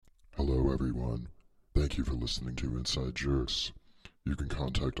Hello everyone. Thank you for listening to Inside Jerks. You can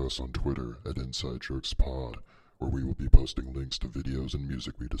contact us on Twitter at Inside Jerks Pod, where we will be posting links to videos and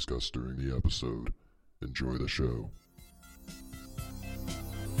music we discussed during the episode. Enjoy the show.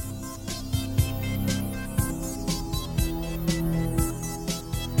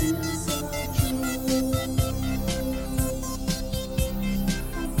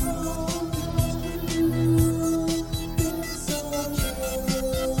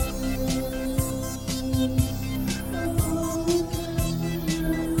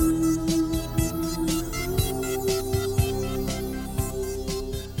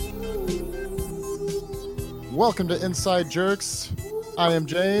 Welcome to Inside Jerks. I am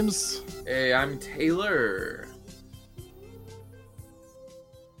James. Hey, I'm Taylor.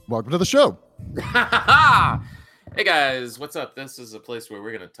 Welcome to the show. Hey guys, what's up? This is a place where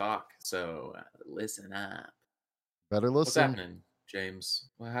we're gonna talk, so listen up. Better listen. What's happening, James?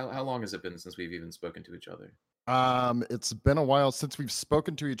 Well, how long has it been since we've even spoken to each other? It's been a while since we've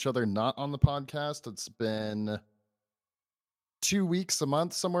spoken to each other, not on the podcast. It's been 2 weeks, a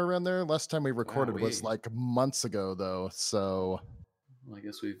month, somewhere around there. Last time we recorded was like months ago, though. So, well, I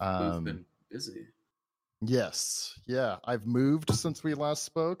guess we've both been busy. Yes, yeah. I've moved since we last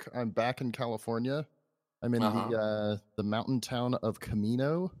spoke. I'm back in California. I'm in the mountain town of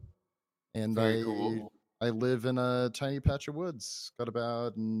Camino, and Cool. I live in a tiny patch of woods. Got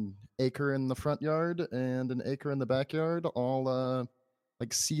about an acre in the front yard and an acre in the backyard, all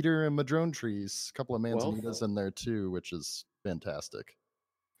like cedar and madrone trees. A couple of manzanitas in there too, which is fantastic.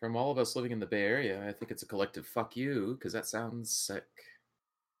 From all of us living in the Bay Area, I think it's a collective fuck you, because that sounds sick.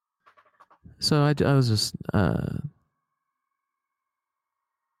 So I was just, I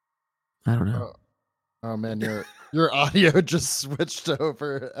don't know. Oh man, your audio just switched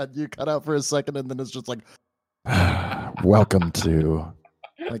over and you cut out for a second and then it's just like, welcome to,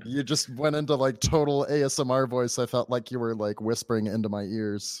 like you just went into like total ASMR voice. I felt like you were like whispering into my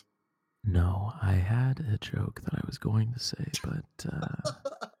ears. No, I had a joke that I was going to say, but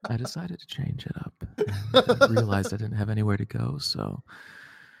I decided to change it up. And I realized I didn't have anywhere to go, so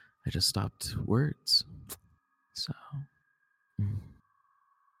I just stopped words. So.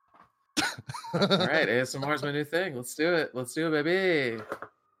 All right, ASMR is my new thing. Let's do it. Let's do it, baby.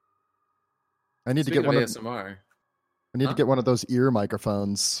 I need to get one of ASMR. I need to get one of those ear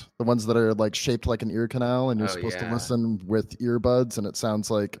microphones, the ones that are like shaped like an ear canal, and you're supposed to listen with earbuds, and it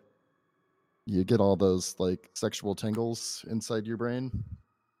sounds like you get all those like sexual tingles inside your brain.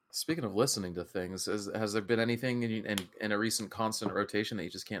 Speaking of listening to things, has there been anything in a recent constant rotation that you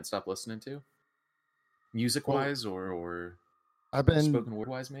just can't stop listening to, music-wise or I've been spoken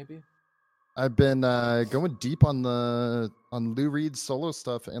word-wise, maybe? I've been going deep on Lou Reed's solo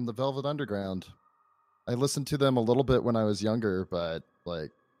stuff and the Velvet Underground. I listened to them a little bit when I was younger, but like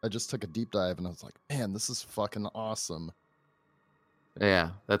I just took a deep dive and I was like, man, this is fucking awesome.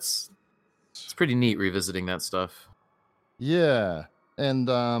 Yeah, it's pretty neat revisiting that stuff. Yeah. And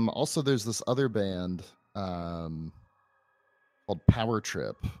also there's this other band called Power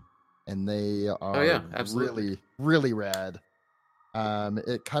Trip, and they are really, really rad.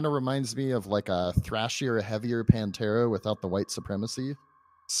 It kind of reminds me of like a thrashier, heavier Pantera without the white supremacy.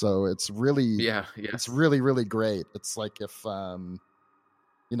 So it's really, it's really, really great. It's like if,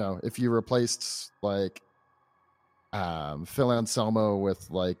 if you replaced like Phil Anselmo with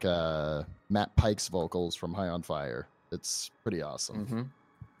like Matt Pike's vocals from High on Fire. It's pretty awesome.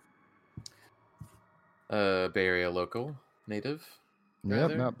 Mm-hmm. Bay Area local, native.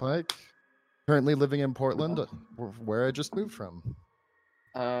 Yep, Matt Pike. Currently living in Portland, where I just moved from.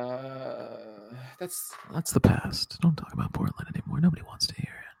 That's the past. Don't talk about Portland anymore. Nobody wants to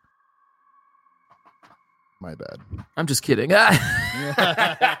hear it. My bad. I'm just kidding.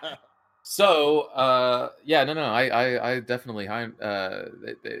 So, I definitely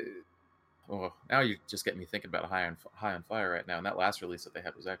now you just get me thinking about High on Fire right now, and that last release that they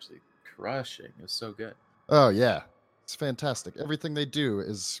had was actually crushing. It was so good. Oh yeah, it's fantastic. Everything they do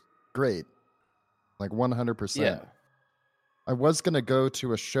is great, like 100%. Yeah. I was gonna go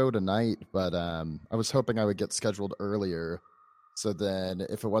to a show tonight, but I was hoping I would get scheduled earlier, so then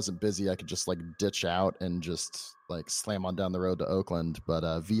if it wasn't busy, I could just like ditch out and just like slam on down the road to Oakland. But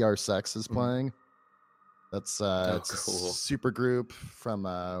VR Sex is playing. That's it's cool. A super group from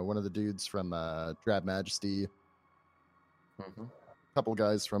one of the dudes from Drab Majesty. Mm-hmm. A couple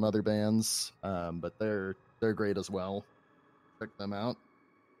guys from other bands, but they're great as well. Check them out.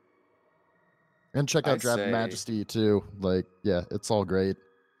 And check out Drab Majesty too. Like, yeah, it's all great.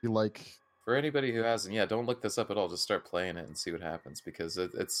 If you like, for anybody who hasn't, don't look this up at all. Just start playing it and see what happens, because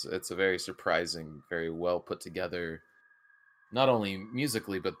it's a very surprising, very well put together not only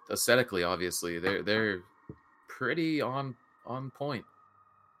musically but aesthetically. Obviously, they're pretty on point.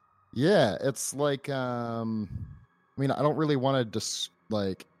 Yeah, it's like I mean, I don't really want to just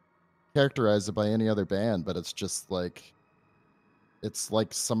like characterize it by any other band, but it's just like it's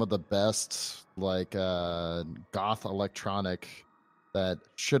like some of the best like goth electronic that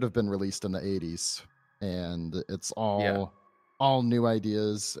should have been released in the 80s, and it's all new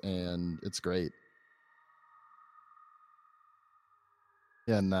ideas, and it's great.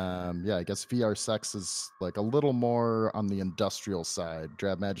 And yeah, I guess VR Sex is like a little more on the industrial side.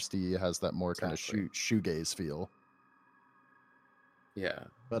 Drab Majesty has that more kind of shoegaze feel. Yeah,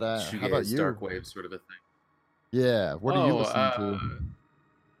 but how about you? Dark wave sort of a thing. Yeah, what are you listening to?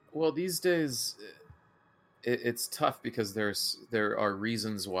 Well, these days it's tough because there are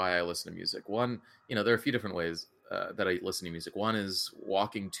reasons why I listen to music. One, there are a few different ways that I listen to music. One is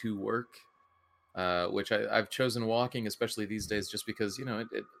walking to work, which I've chosen walking, especially these days, just because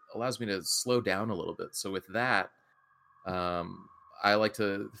it allows me to slow down a little bit. So with that, I like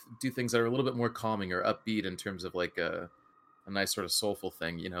to do things that are a little bit more calming or upbeat in terms of like a nice sort of soulful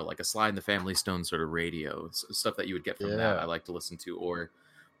thing, like a Sly and the Family Stone sort of radio stuff that you would get from that. I like to listen to,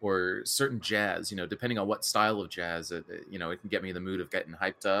 or certain jazz, depending on what style of jazz, it can get me in the mood of getting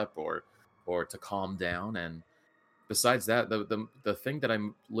hyped up or to calm down. And besides that, the thing that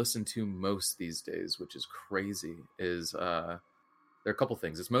I'm listening to most these days, which is crazy, is there are a couple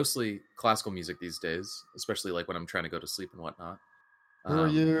things. It's mostly classical music these days, especially like when I'm trying to go to sleep and whatnot. Who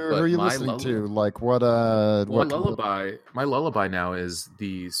are you listening to? Like what? My lullaby now is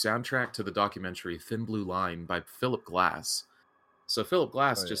the soundtrack to the documentary Thin Blue Line by Philip Glass. So Philip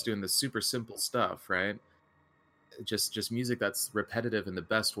Glass just doing this super simple stuff, right? Just music that's repetitive in the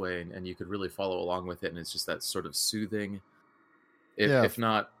best way, and you could really follow along with it, and it's just that sort of soothing, if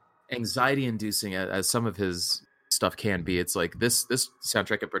not anxiety-inducing as some of his stuff can be. It's like this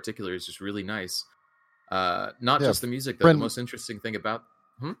soundtrack in particular is just really nice. Not just the music, though. The most interesting thing about...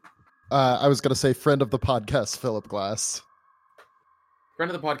 I was going to say friend of the podcast, Philip Glass.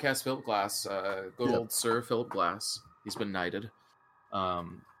 Friend of the podcast, Philip Glass. Good old Sir Philip Glass. He's been knighted.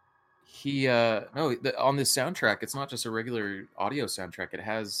 On this soundtrack, it's not just a regular audio soundtrack. It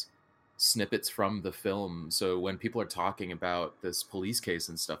has snippets from the film. So when people are talking about this police case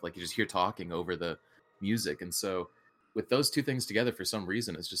and stuff, like you just hear talking over the music. And so with those two things together, for some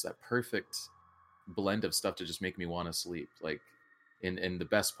reason, it's just that perfect blend of stuff to just make me want to sleep, like in the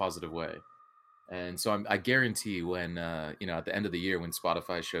best positive way. And so I guarantee when at the end of the year, when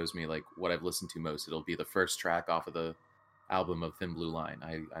Spotify shows me like what I've listened to most, it'll be the first track off of the album of Thin Blue Line.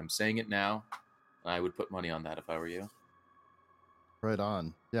 I'm saying it now. I would put money on that if I were you. Right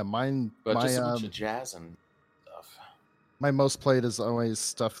on. Yeah, mine. But just a bunch of jazz and stuff. My most played is always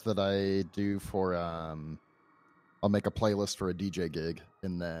stuff that I do for. I'll make a playlist for a DJ gig,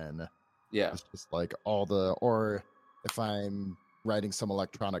 and then it's just like or if I'm writing some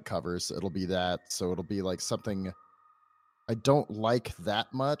electronic covers, it'll be that. So it'll be like something I don't like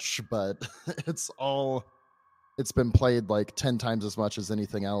that much, but it's been played like 10 times as much as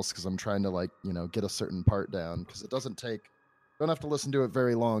anything else because I'm trying to get a certain part down, because it don't have to listen to it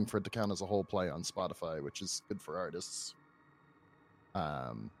very long for it to count as a whole play on Spotify, which is good for artists.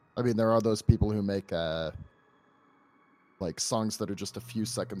 I mean, there are those people who make like songs that are just a few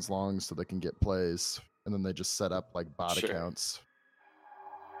seconds long so they can get plays, and then they just set up like bot accounts.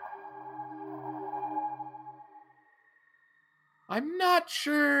 I'm not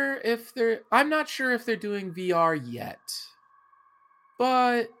sure if they're doing VR yet,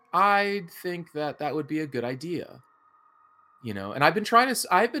 but I think that would be a good idea. And I've been trying to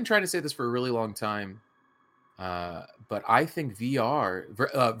say this for a really long time, but I think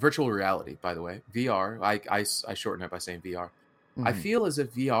VR, virtual reality, by the way, VR. I shorten it by saying VR. Mm-hmm. I feel as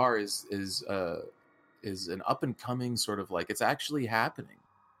if VR is an up and coming sort of like it's actually happening,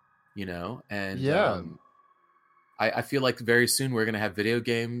 and I feel like very soon we're going to have video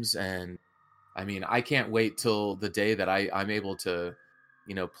games, and I mean, I can't wait till the day that I'm able to,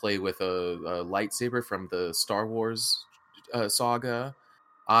 play with a lightsaber from the Star Wars saga.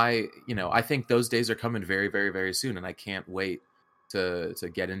 I think those days are coming very, very, very soon, and I can't wait to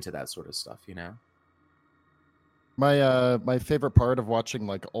get into that sort of stuff, My favorite part of watching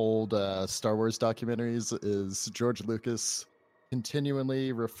like old Star Wars documentaries is George Lucas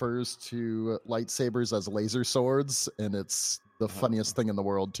continually refers to lightsabers as laser swords, and it's the funniest thing in the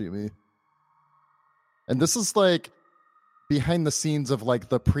world to me. And this is like behind the scenes of like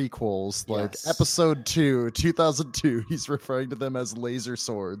the prequels, like episode 2, 2002, he's referring to them as laser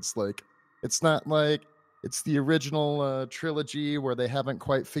swords. Like, it's not like it's the original trilogy where they haven't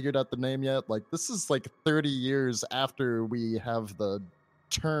quite figured out the name yet. Like, this is like 30 years after we have the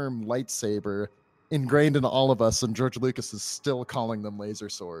term lightsaber ingrained in all of us, and George Lucas is still calling them laser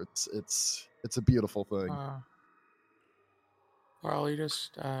swords. It's a beautiful thing. Carl, you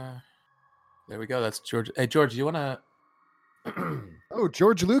just there we go. That's George. Hey, George, you want to? Oh,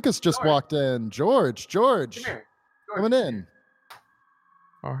 George Lucas just walked in. George, come here. Coming in.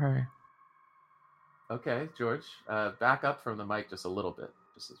 Oh, hey. Okay, George, back up from the mic just a little bit.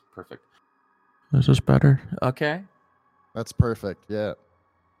 This is perfect. Is this better? Okay, that's perfect. Yeah.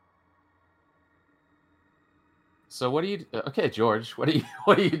 So what are you? Okay, George, what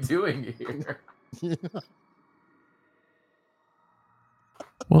are you doing here? Yeah.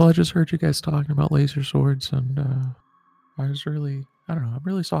 Well, I just heard you guys talking about laser swords, and I don't know, I'm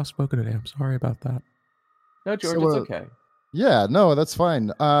really soft-spoken today. I'm sorry about that. No, George, it's okay. Yeah, no, that's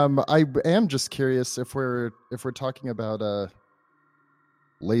fine. I am just curious if we're talking about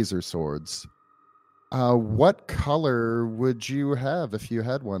laser swords. What color would you have if you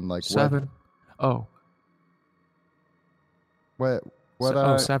had one? Like 7. What?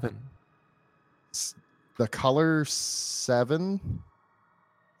 Oh, 7. The color 7.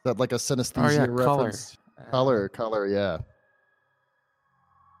 Is that like a synesthesia reference? Color, yeah.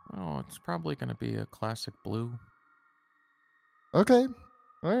 Oh, it's probably going to be a classic blue. Okay.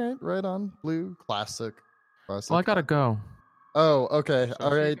 All right on. Blue, classic. Well, I got to go. Oh, okay. So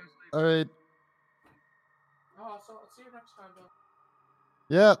all right. Oh, so I'll see you next time, Bill.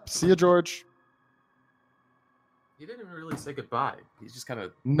 Yeah, see you, George. He didn't even really say goodbye. He just kind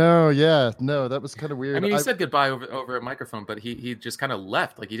of... No, that was kind of weird. I mean, he said goodbye over a microphone, but he just kind of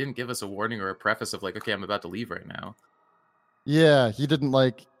left. Like, he didn't give us a warning or a preface of like, okay, I'm about to leave right now. Yeah, he didn't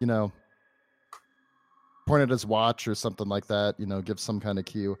point at his watch or something like that, give some kind of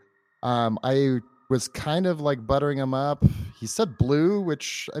cue. I was kind of like buttering him up. He said blue,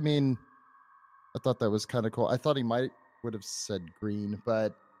 which, I mean, I thought that was kind of cool. I thought he would have said green,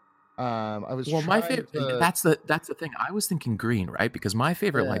 but I was my favorite. That's the thing. I was thinking green, right? Because my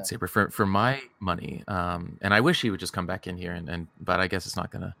favorite lightsaber for my money, and I wish he would just come back in here, but I guess it's not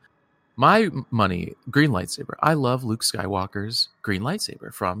gonna. My money, green lightsaber. I love Luke Skywalker's green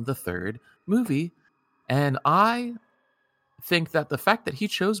lightsaber from the 3rd movie, and I think that the fact that he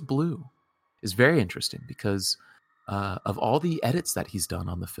chose blue is very interesting because of all the edits that he's done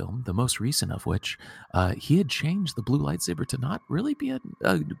on the film, the most recent of which, he had changed the blue lightsaber to not really be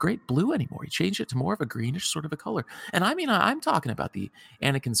a great blue anymore. He changed it to more of a greenish sort of a color. And I mean, I'm talking about the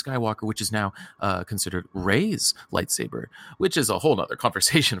Anakin Skywalker, which is now considered Rey's lightsaber, which is a whole nother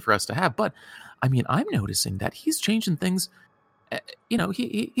conversation for us to have. But I mean, I'm noticing that he's changing things.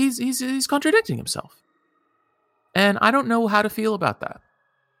 He's contradicting himself. And I don't know how to feel about that.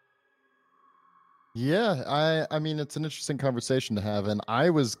 Yeah, I mean, it's an interesting conversation to have, and I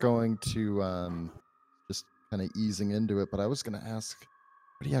was going to just kind of easing into it, but I was going to ask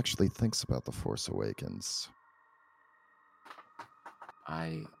what he actually thinks about The Force Awakens.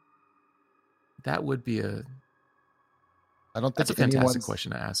 That would be that's a fantastic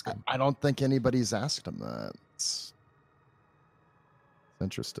question to ask him. I don't think anybody's asked him that. It's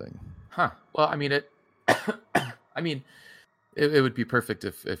interesting. Huh. Well, I mean, it would be perfect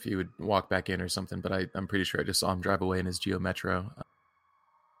if he would walk back in or something, but I'm pretty sure I just saw him drive away in his Geo Metro.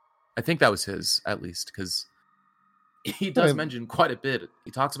 I think that was his, at least, because he does mention quite a bit.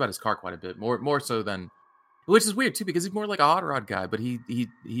 He talks about his car quite a bit, more so than, which is weird too, because he's more like a hot rod guy, but he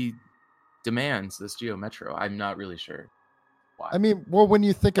demands this Geo Metro. I'm not really sure why. I mean, well, when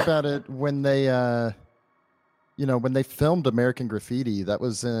you think about it, when they when they filmed American Graffiti, that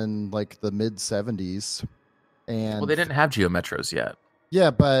was in like the mid 70s. And they didn't have Geo Metros yet.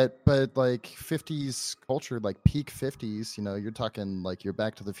 Yeah, but like 50s culture, like peak 50s, you're talking like you're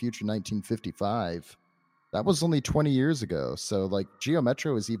Back to the Future 1955. That was only 20 years ago. So like Geo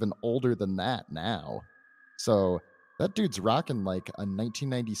Metro is even older than that now. So that dude's rocking like a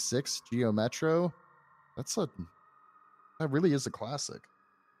 1996 Geo Metro. That really is a classic.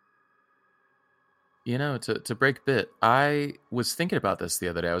 To break bit, I was thinking about this the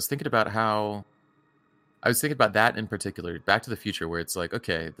other day. I was thinking about that in particular, Back to the Future, where it's like,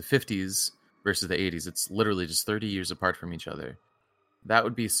 okay, the 50s versus the 80s, it's literally just 30 years apart from each other. That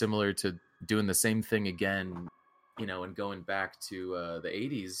would be similar to doing the same thing again, and going back to the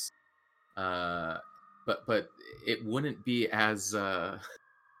 80s. But it wouldn't be as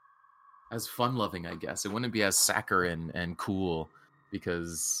fun-loving, I guess. It wouldn't be as saccharine and cool,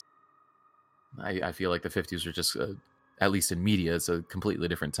 because I feel like the 50s were just, at least in media, it's a completely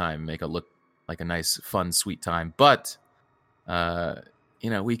different time. Make it look like a nice, fun, sweet time. But,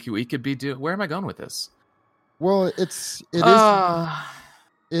 we could be where am I going with this? Well, it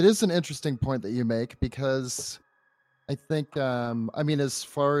is an interesting point that you make, because I think I mean, as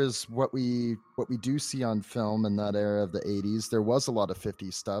far as what we do see on film in that era of the 80s, there was a lot of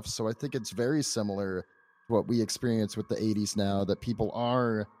 50s stuff. So I think it's very similar to what we experience with the 80s now, that people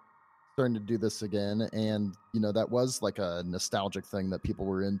are starting to do this again. And that was like a nostalgic thing that people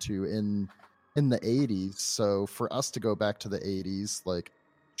were into in the 80s. So for us to go back to the 80s, like,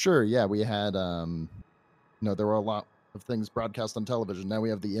 sure, yeah, we had there were a lot of things broadcast on television. Now we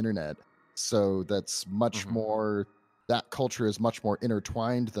have the internet, so that's much more, that culture is much more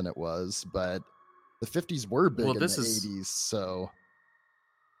intertwined than it was. But the 50s were big in the 80s, so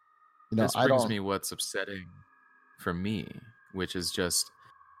this brings me what's upsetting for me, which is just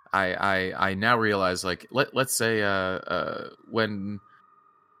I now realize, like, let's say when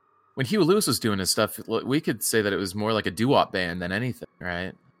Huey Lewis was doing his stuff, we could say that it was more like a doo-wop band than anything,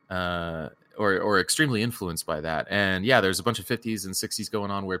 right? Or extremely influenced by that. And yeah, there's a bunch of 50s and 60s going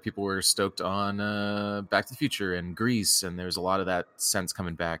on where people were stoked on Back to the Future and Grease, and there's a lot of that sense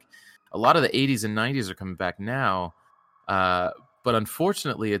coming back. A lot of the 80s and 90s are coming back now, but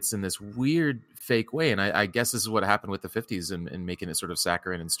unfortunately it's in this weird fake way. And I guess this is what happened with the 50s and making it sort of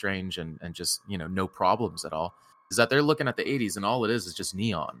saccharine and strange and just, no problems at all, is that they're looking at the 80s and all it is just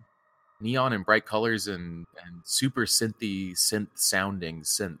neon and bright colors and super synth sounding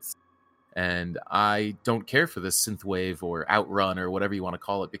synths. And I don't care for this synthwave or outrun or whatever you want to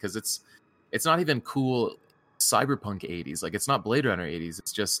call it, because it's not even cool cyberpunk 80s. Like, it's not Blade Runner 80s.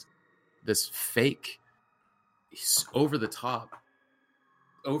 It's just this fake, over the top,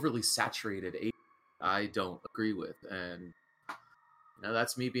 overly saturated 80s I don't agree with. And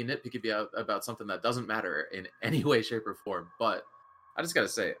that's me being nitpicky about something that doesn't matter in any way, shape, or form. But I just gotta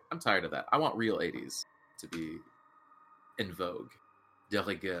say, I'm tired of that. I want real 80s to be in vogue. De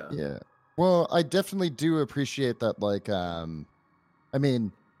rigueur. Yeah. Well, I definitely do appreciate that. Like, I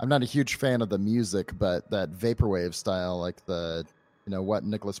mean, I'm not a huge fan of the music, but that vaporwave style, like the, what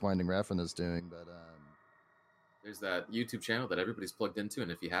Nicholas Winding Refn is doing. But there's that YouTube channel that everybody's plugged into,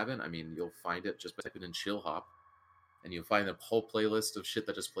 and if you haven't, I mean, you'll find it just by typing in chill hop, and you'll find a whole playlist of shit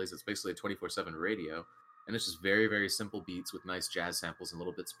that just plays. It's basically a 24/7 radio, and it's just very, very simple beats with nice jazz samples and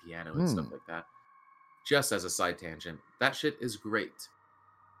little bits of piano and stuff like that. Just as a side tangent, that shit is great.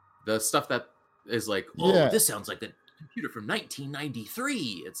 The stuff that is like, this sounds like the computer from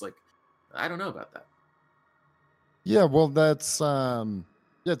 1993. It's like, I don't know about that. Yeah, well, that's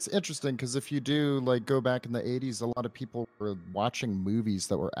it's interesting, because if you do, like, go back in the 80s, a lot of people were watching movies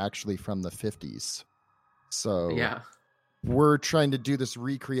that were actually from the 50s. So yeah, we're trying to do this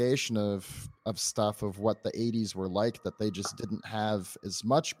recreation of stuff of what the 80s were like, that they just didn't have as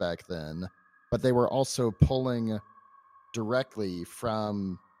much back then, but they were also pulling directly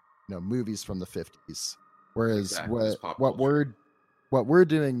from movies from the 50s. Whereas what we're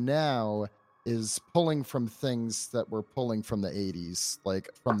doing now is pulling from things that we're pulling from the 80s, like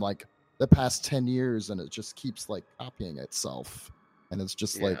from like the past 10 years, and it just keeps like copying itself, and it's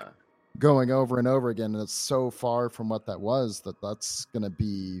just like going over and over again, and it's so far from what that was, that's going to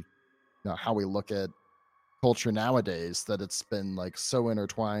be how we look at culture nowadays, that it's been like so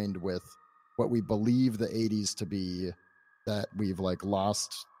intertwined with what we believe the 80s to be, that we've like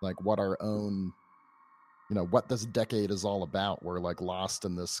lost like what our own what this decade is all about. We're like lost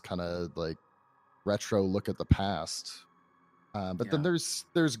in this kind of like retro look at the past. But then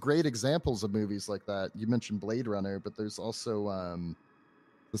there's great examples of movies like that. You mentioned Blade Runner, but there's also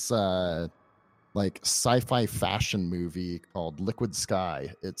this like sci-fi fashion movie called Liquid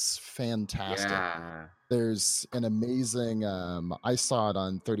Sky. It's fantastic. There's an amazing I saw it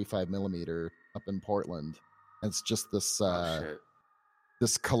on 35 millimeter up in Portland. It's just this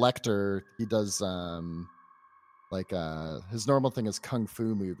this collector. He does his normal thing is kung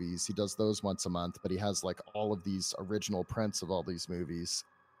fu movies. He does those once a month, but he has like all of these original prints of all these movies,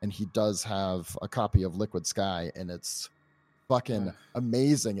 and he does have a copy of Liquid Sky, and it's fucking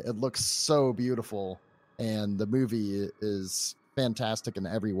amazing. It looks so beautiful, and the movie is fantastic in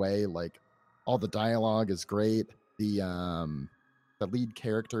every way. Like, all the dialogue is great. The lead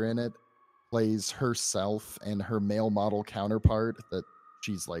character in it plays herself and her male model counterpart that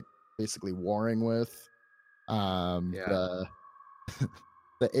she's like basically warring with. The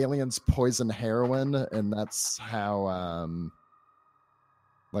aliens poison heroin, and that's how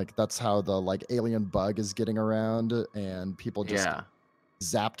the like alien bug is getting around, and people just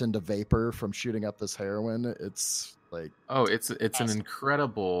zapped into vapor from shooting up this heroin. It's like, it's an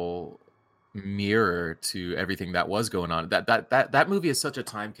incredible mirror to everything that was going on. That movie is such a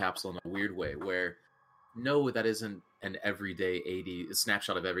time capsule in a weird way, where that isn't an everyday 80s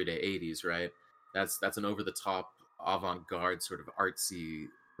snapshot of everyday 80s, right? That's an over the top, avant garde sort of artsy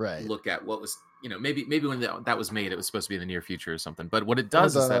right look at what was, maybe when that was made, it was supposed to be in the near future or something. But what it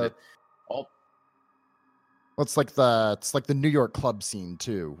does is that it all. Well, it's like the New York club scene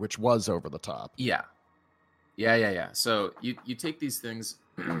too, which was over the top. Yeah. So you take these things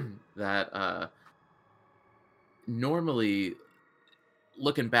that normally,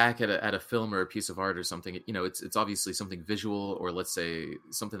 looking back at a film or a piece of art or something, it's obviously something visual, or let's say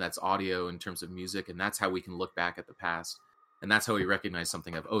something that's audio in terms of music, and that's how we can look back at the past, and that's how we recognize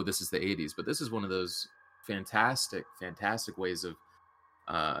something of, oh, this is the 80s. But this is one of those fantastic ways of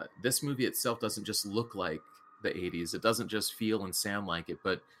this movie itself doesn't just look like the 80s. It doesn't just feel and sound like it,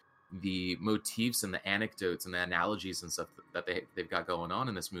 but the motifs and the anecdotes and the analogies and stuff that they've got going on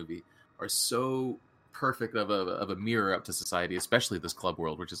in this movie are so perfect of a mirror up to society, especially this club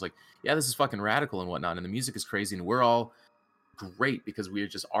world, which is like, yeah, this is fucking radical and whatnot, and the music is crazy, and we're all great because we're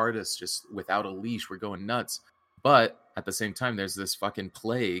just artists, just without a leash, we're going nuts. But at the same time, there's this fucking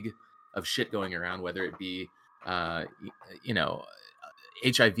plague of shit going around, whether it be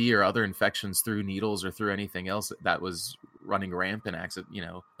HIV or other infections through needles or through anything else that was running rampant,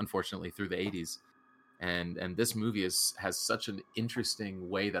 unfortunately, through the 80s. And this movie has such an interesting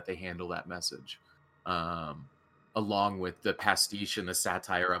way that they handle that message, along with the pastiche and the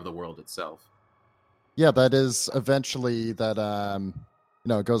satire of the world itself. Yeah, that is eventually that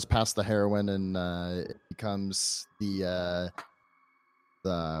it goes past the heroin and it becomes the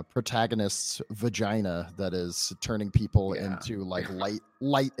protagonist's vagina that is turning people into like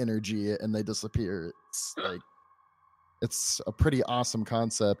light energy, and they disappear. It's a pretty awesome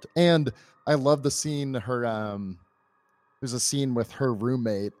concept, and I love the scene. There's a scene with her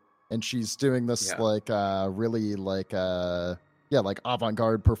roommate, and she's doing this really like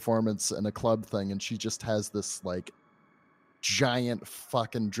avant-garde performance in a club thing, and she just has this like giant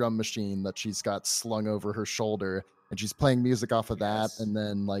fucking drum machine that she's got slung over her shoulder, and she's playing music off of that, and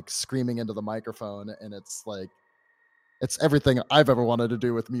then like screaming into the microphone, and it's like, it's everything I've ever wanted to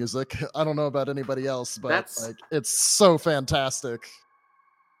do with music. I don't know about anybody else, but it's so fantastic.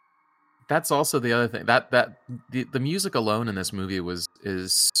 That's also the other thing, that the music alone in this movie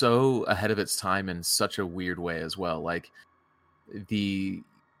is so ahead of its time in such a weird way as well. Like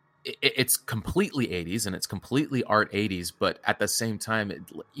it's completely 80s and it's completely art 80s, but at the same time,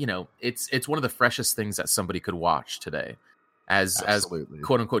 it's one of the freshest things that somebody could watch today, as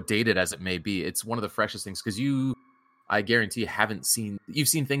quote unquote dated as it may be. It's one of the freshest things because I guarantee you've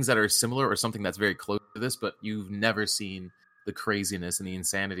seen things that are similar or something that's very close to this, but you've never seen the craziness and the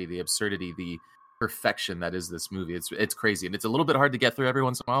insanity, the absurdity, the perfection that is this movie. It's crazy, and it's a little bit hard to get through every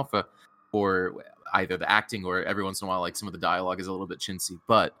once in a while for either the acting, or every once in a while like some of the dialogue is a little bit chintzy.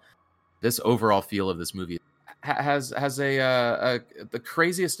 But this overall feel of this movie has the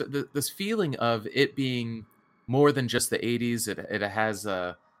craziest, this feeling of it being more than just the 80s. It has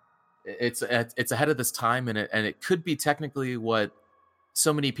it's ahead of this time, and it could be technically what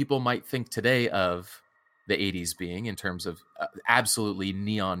so many people might think today of the 80s being, in terms of absolutely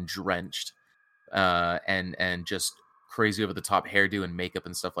neon drenched and just crazy over the top hairdo and makeup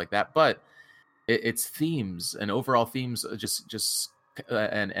and stuff like that. But its themes and overall themes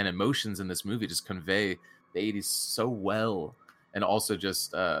and emotions in this movie just convey the 80s so well, and also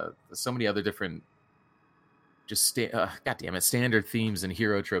just so many other different standard themes and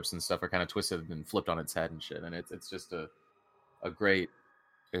hero tropes and stuff are kind of twisted and flipped on its head and shit, and it's just a great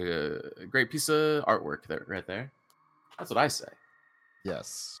piece of artwork there, right there. That's what I say.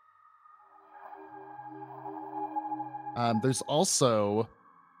 Yes. There's also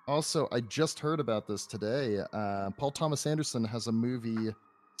I just heard about this today. Paul Thomas Anderson has a movie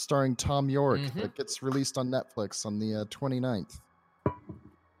starring Tom York that gets released on Netflix on the 29th.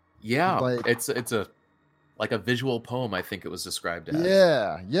 Yeah, it's a visual poem, I think it was described as.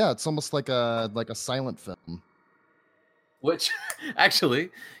 Yeah, it's almost like a silent film. Which, actually,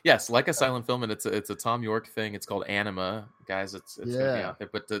 yes, like a silent film, and it's a Tom York thing. It's called Anima, guys. It's gonna be out there.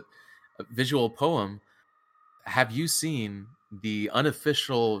 But the visual poem. Have you seen the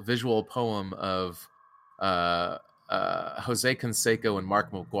unofficial visual poem of Jose Canseco and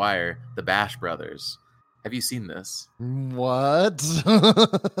Mark McGuire, the Bash Brothers? Have you seen this? What?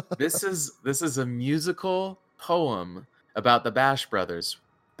 This is a musical poem about the Bash Brothers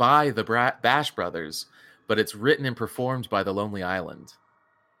by the Bash Brothers, but it's written and performed by the Lonely Island.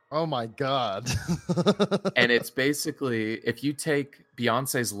 Oh my God. And it's basically, if you take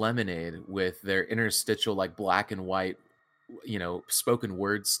Beyonce's Lemonade with their interstitial, like black and white, spoken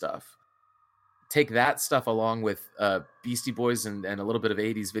word stuff, take that stuff along with Beastie Boys and a little bit of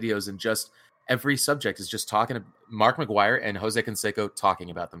 80s videos, and just every subject is just talking to Mark McGuire and Jose Canseco talking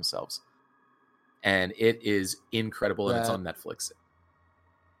about themselves. and it is incredible, and it's on Netflix.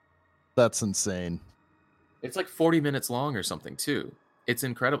 That's insane. It's like 40 minutes long or something too. It's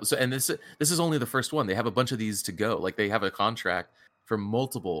incredible. So, and this is only the first one. They have a bunch of these to go. Like, they have a contract for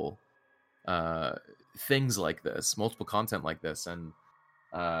multiple things like this, multiple content like this, and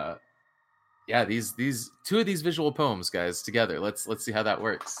yeah, these two of these visual poems, guys, together. Let's see how that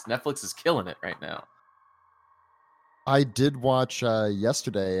works. Netflix is killing it right now. I did watch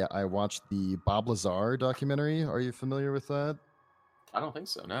yesterday. I watched the Bob Lazar documentary. Are you familiar with that? I don't think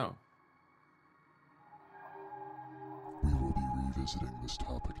so. No. We will be revisiting this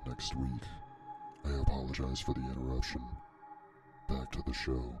topic next week. I apologize for the interruption. Back to the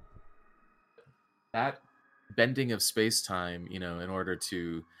show. That bending of space-time, in order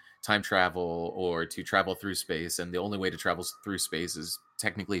to time travel or to travel through space, and the only way to travel through space is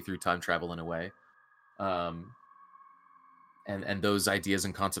technically through time travel in a way. And those ideas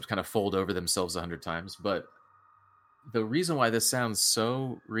and concepts kind of fold over themselves 100 times. But the reason why this sounds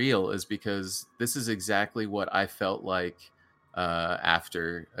so real is because this is exactly what I felt like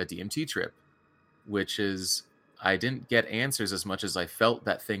after a DMT trip, which is I didn't get answers as much as I felt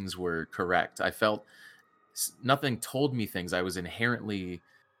that things were correct. I felt nothing told me things. I was inherently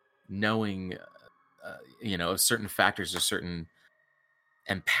knowing, of certain factors or certain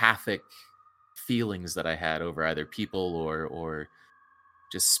empathic feelings that I had over either people or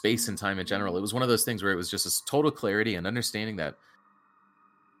just space and time in general. It was one of those things where it was just a total clarity and understanding that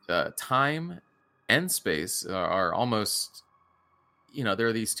time and space are almost, there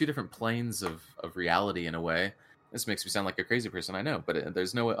are these two different planes of reality in a way. This makes me sound like a crazy person, I know, but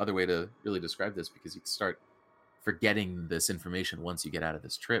there's no other way to really describe this, because you start forgetting this information once you get out of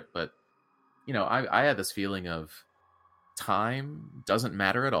this trip. But, I had this feeling of time doesn't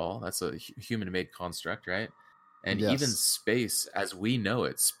matter at all. That's a human-made construct, right? And Yes. Even space as we know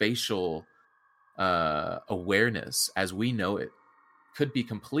it, spatial awareness as we know it, could be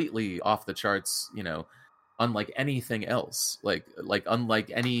completely off the charts, unlike anything else, like unlike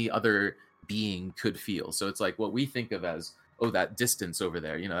any other being could feel. So it's like what we think of as, that distance over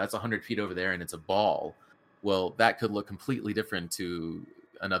there, that's 100 feet over there and it's a ball. Well, that could look completely different to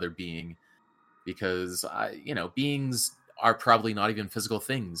another being, because beings are probably not even physical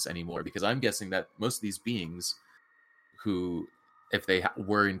things anymore, because I'm guessing that most of these beings who, if they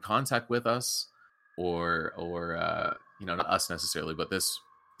were in contact with us or not us necessarily, but this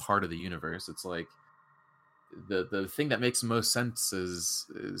part of the universe, it's like the thing that makes most sense is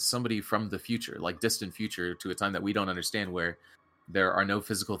somebody from the future, like distant future, to a time that we don't understand, where there are no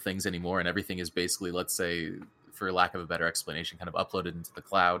physical things anymore and everything is basically, let's say, for lack of a better explanation, kind of uploaded into the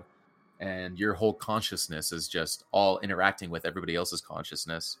cloud, and your whole consciousness is just all interacting with everybody else's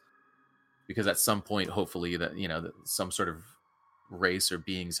consciousness, because at some point, hopefully, that that some sort of race or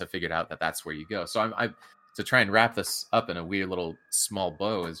beings have figured out that that's where you go. So I to try and wrap this up in a weird little small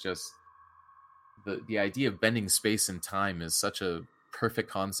bow, is just the idea of bending space and time is such a perfect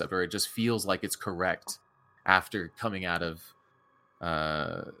concept, or it just feels like it's correct after coming out of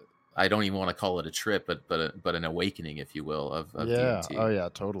I don't even want to call it a trip, but an awakening, if you will, of yeah. DMT. Oh yeah,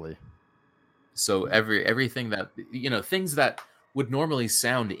 totally. So everything that things that would normally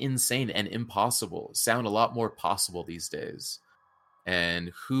sound insane and impossible sound a lot more possible these days.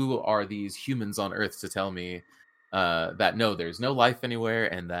 And who are these humans on Earth to tell me that no, there's no life anywhere,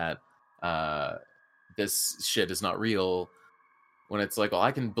 and that this shit is not real? When it's like, well,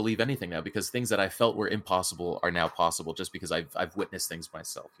 I can believe anything now, because things that I felt were impossible are now possible, just because I've witnessed things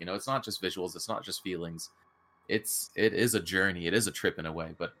myself. It's not just visuals, it's not just feelings. It is a journey, it is a trip in a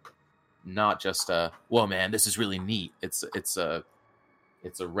way, but not just well, man, this is really neat. It's a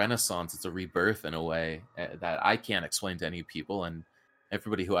renaissance, it's a rebirth in a way that I can't explain to any people, and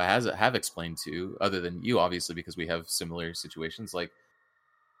everybody who I have explained to, other than you, obviously, because we have similar situations. Like,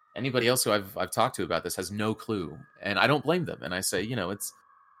 anybody else who I've talked to about this has no clue, and I don't blame them. And I say,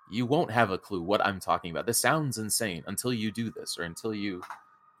 you won't have a clue what I'm talking about. This sounds insane until you do this, or until you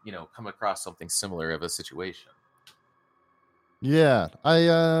come across something similar of a situation. Yeah,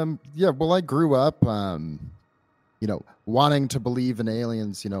 well, I grew up wanting to believe in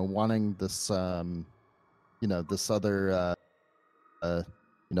aliens, wanting this this other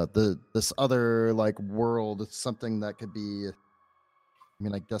this other like world, something that could be,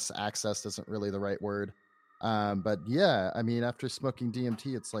 I guess accessed isn't really the right word. But yeah, after smoking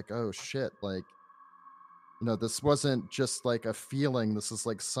DMT, it's like, oh shit, like, this wasn't just like a feeling. This is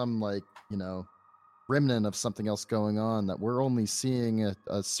like some like, remnant of something else going on, that we're only seeing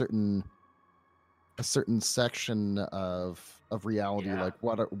a certain section of reality, like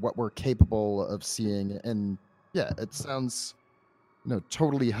what we're capable of seeing. And yeah, it sounds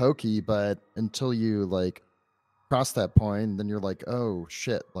totally hokey, but until you like cross that point, then you're like, oh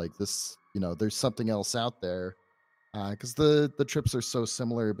shit, like this, there's something else out there. Because the trips are so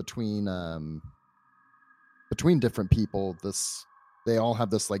similar between different people. They all have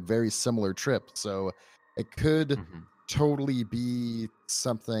this like very similar trip, so it could totally be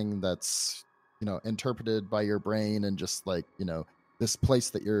something that's interpreted by your brain, and just like this place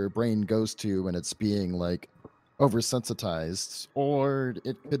that your brain goes to and it's being like oversensitized, or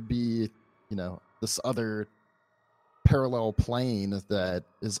it could be this other parallel plane that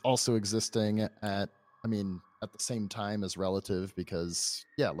is also existing at the same time as relative, because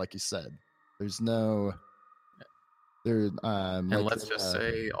like you said, there's no there and like, let's just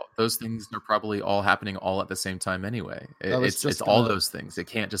say those things are probably all happening all at the same time anyway. It's all those things. It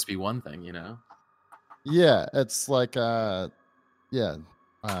can't just be one thing, Yeah, it's like if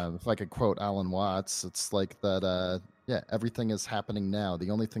I could quote Alan Watts, it's like that everything is happening now.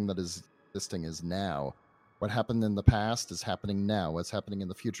 The only thing that is existing is now. What happened in the past is happening now. What's happening in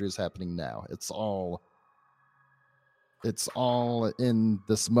the future is happening now. It's all in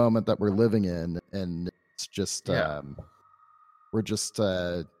this moment that we're living in, and it's just we're just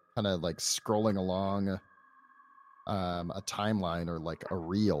kind of like scrolling along a timeline or like a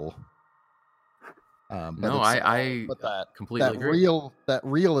reel. I completely agree. That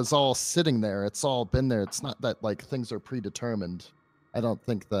reel is all sitting there. It's all been there. It's not that like things are predetermined. I don't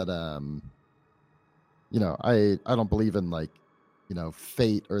think that I don't believe in like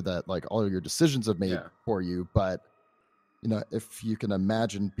fate, or that like all your decisions have made for you. But if you can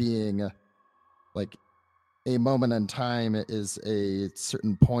imagine being like a moment in time is a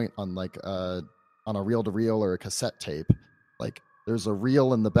certain point on like on a reel-to-reel or a cassette tape, like there's a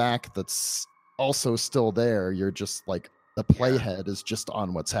reel in the back that's also still there. You're just like the playhead is just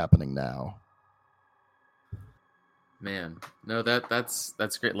on what's happening now. Man, no, that's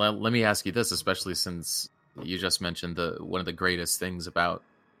great. Let me ask you this, especially since you just mentioned one of the greatest things about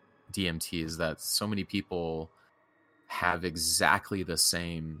DMT is that so many people have exactly the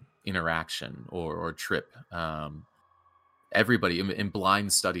same interaction or trip. Everybody in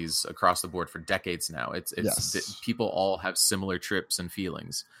blind studies across the board for decades now, people all have similar trips and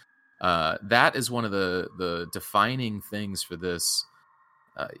feelings. That is one of the defining things for this.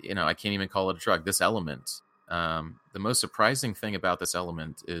 I can't even call it a drug. This element. The most surprising thing about this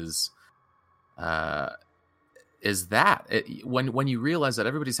element is that when you realize that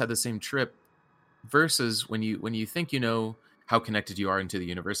everybody's had the same trip, versus when you think how connected you are into the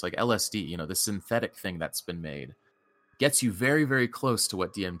universe, like LSD, the synthetic thing that's been made, gets you very, very close to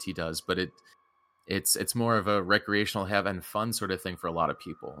what DMT does, but it's more of a recreational, have and fun sort of thing for a lot of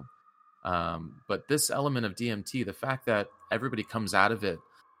people. But this element of DMT, the fact that everybody comes out of it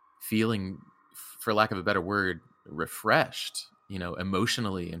feeling, for lack of a better word, refreshed,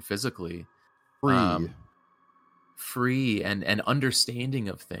 emotionally and physically, free and understanding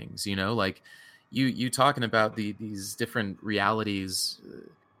of things, like you talking about these different realities.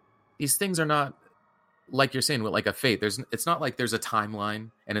 These things are not, like you're saying, with like a fate. It's not like there's a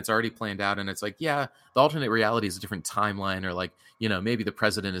timeline and it's already planned out, and it's like, the alternate reality is a different timeline, or like, maybe the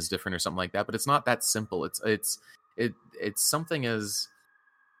president is different or something like that. But it's not that simple. It's something as,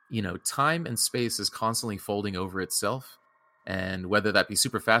 time and space is constantly folding over itself, and whether that be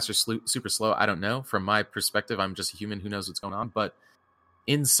super fast or super slow, I don't know. From my perspective, I'm just a human who knows what's going on. But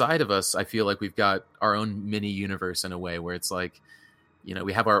inside of us, I feel like we've got our own mini universe in a way, where it's like,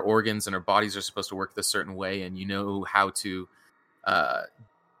 we have our organs and our bodies are supposed to work this certain way, and how to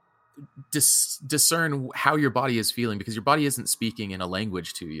discern how your body is feeling, because your body isn't speaking in a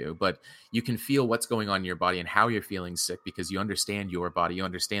language to you, but you can feel what's going on in your body and how you're feeling sick, because you understand your body. You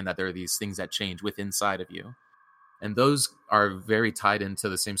understand that there are these things that change inside of you, and those are very tied into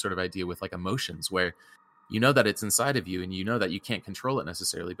the same sort of idea with like emotions, where that it's inside of you, and that you can't control it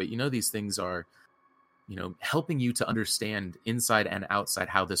necessarily, but these things are helping you to understand inside and outside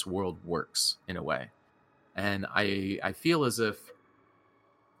how this world works in a way. And I feel as if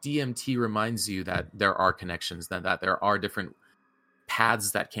DMT reminds you that there are connections, that there are different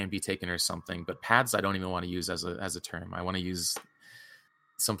paths that can be taken or something. But paths I don't even want to use as a term. I want to use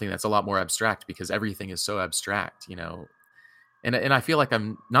something that's a lot more abstract, because everything is so abstract, And I feel like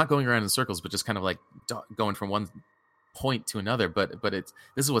I'm not going around in circles, but just kind of like going from one point to another. But this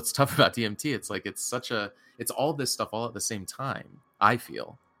is what's tough about DMT. It's like it's all this stuff all at the same time, I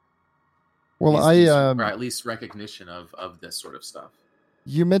feel. Well, or at least recognition of this sort of stuff.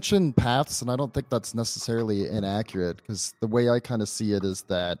 You mentioned paths, and I don't think that's necessarily inaccurate, because the way I kind of see it is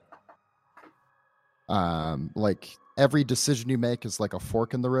that like every decision you make is like a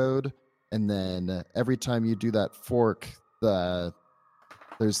fork in the road, and then every time you do that fork, the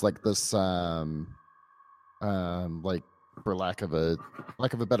there's like this like, for lack of a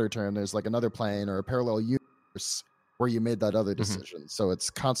better term, there's like another plane or a parallel universe where you made that other decision. So it's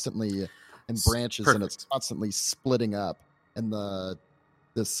constantly in branches. Perfect. And it's constantly splitting up. And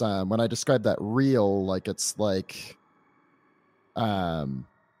this when I describe that reel, like it's like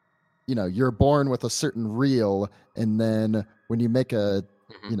you know, you're born with a certain reel, and then when you make a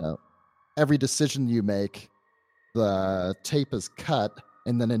you know, every decision you make, the tape is cut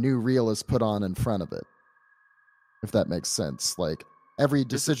and then a new reel is put on in front of it, if that makes sense. Like every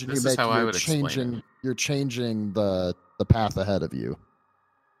decision you make, you're changing the path ahead of you.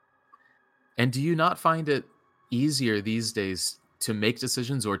 And do you not find it easier these days to make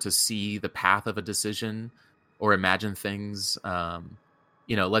decisions or to see the path of a decision or imagine things?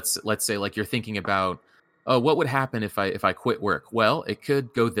 You know, let's say like you're thinking about, oh, what would happen if I quit work? Well, it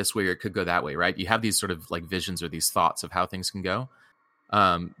could go this way or it could go that way, right? You have these sort of like visions or these thoughts of how things can go.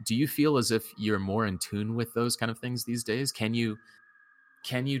 Do you feel as if you're more in tune with those kind of things these days? Can you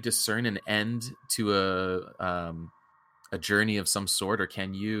discern an end to a journey of some sort, or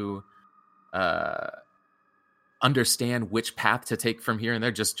can you understand which path to take from here and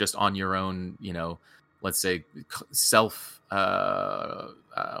there just on your own, you know, let's say self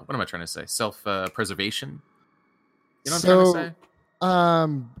what am I trying to say? Self preservation. You know what I'm trying to say?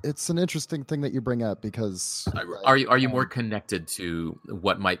 It's an interesting thing that you bring up, because are you more connected to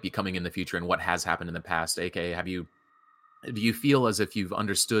what might be coming in the future and what has happened in the past? AKA, do you feel as if you've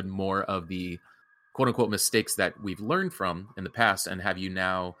understood more of the quote unquote mistakes that we've learned from in the past, and have you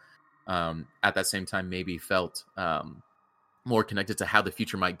now at that same time maybe felt more connected to how the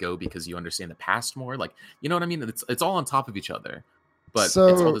future might go because you understand the past more? Like, you know what I mean? It's all on top of each other, but it's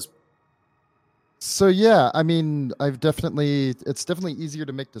all this. So yeah, I mean, it's definitely easier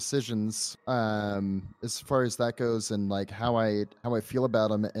to make decisions as far as that goes, and like how I feel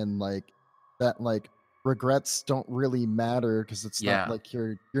about them, and like that, like regrets don't really matter because it's not like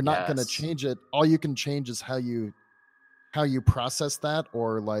you're not going to change it. All you can change is how you process that,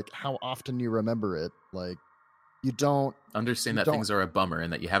 or like how often you remember it. Like you don't understand that things are a bummer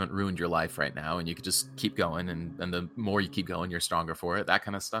and that you haven't ruined your life right now, and you could just keep going, and the more you keep going, you're stronger for it. That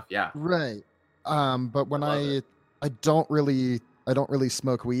kind of stuff. Yeah. Right. But when I don't really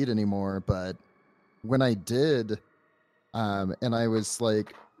smoke weed anymore, but when I did, and I was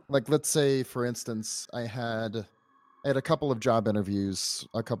like let's say for instance, I had a couple of job interviews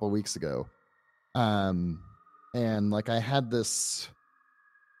a couple of weeks ago, and like I had this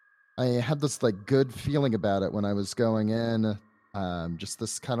like good feeling about it when I was going in, just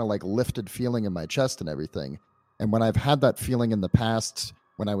this kind of like lifted feeling in my chest and everything. And when I've had that feeling in the past,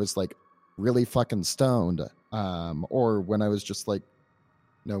 when I was like really fucking stoned, or when I was just like,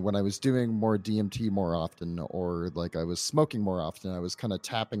 you know, when I was doing more DMT more often, or like I was smoking more often, I was kind of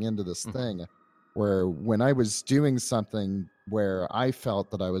tapping into this thing where when I was doing something where I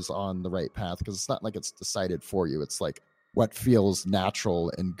felt that I was on the right path, because it's not like it's decided for you. It's like what feels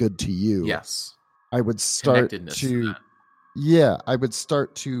natural and good to you. Yes. I would start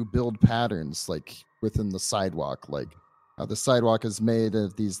to build patterns like within the sidewalk, like how the sidewalk is made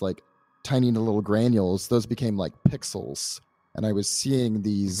of these like tiny little granules. Those became like pixels. And I was seeing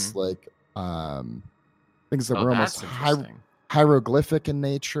these like things that were almost hieroglyphic in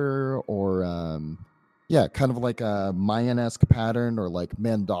nature, or kind of like a Mayan-esque pattern, or like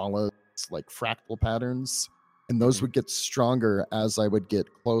mandalas, like fractal patterns. And those would get stronger as I would get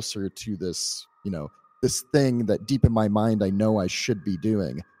closer to this, you know, this thing that deep in my mind I know I should be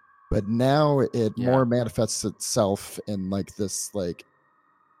doing. But now it more manifests itself in like this, like,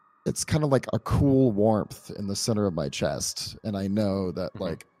 it's kind of like a cool warmth in the center of my chest. And I know that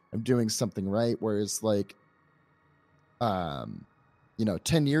like I'm doing something right. Whereas like, 10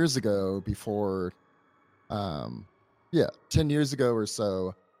 years ago before, 10 years ago or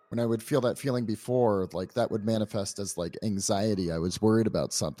so, when I would feel that feeling before, like that would manifest as like anxiety. I was worried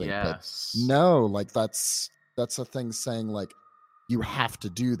about something. Yes. But no, like that's a thing saying like, you have to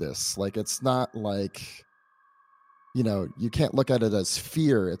do this. Like, it's not like, you know, you can't look at it as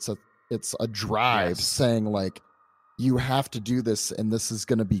fear. It's a drive saying like, you have to do this and this is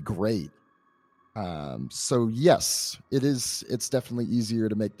going to be great. So yes, it's definitely easier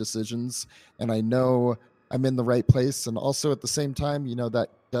to make decisions, and I know I'm in the right place. And also at the same time, you know, that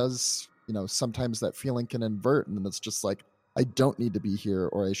does, you know, sometimes that feeling can invert, and it's just like, I don't need to be here,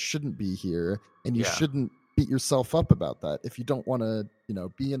 or I shouldn't be here. And you shouldn't beat yourself up about that. If you don't want to, you know,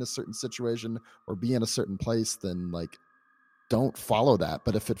 be in a certain situation or be in a certain place, then like, don't follow that.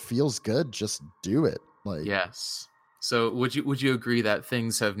 But if it feels good, just do it. Like, yes. So would you agree that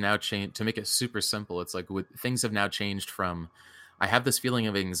things have now changed? To make it super simple, it's like things have now changed from I have this feeling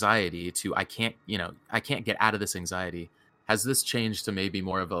of anxiety to I can't get out of this anxiety. Has this changed to maybe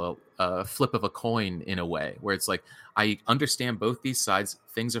more of a flip of a coin in a way where it's like, I understand both these sides,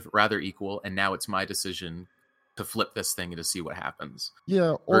 things are rather equal, and now it's my decision to flip this thing and to see what happens.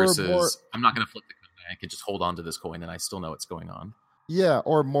 Yeah. Versus I'm not going to flip the coin. I can just hold on to this coin and I still know what's going on. Yeah.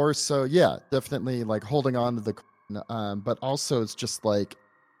 Or more so. Yeah, definitely like holding on to the coin. But also it's just like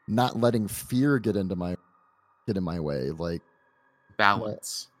not letting fear get in my way. Like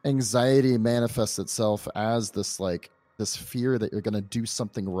balance. Anxiety manifests itself as this fear that you're going to do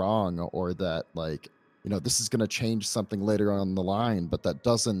something wrong, or that like, this is going to change something later on the line, but that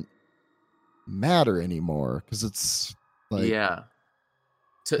doesn't matter anymore because it's like,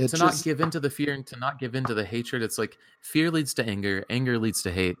 to not give into the fear and to not give into the hatred. It's like fear leads to anger leads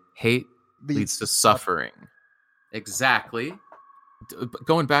to hate leads to suffering. Exactly.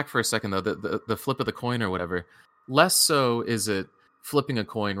 Going back for a second though, the flip of the coin or whatever, less so is it flipping a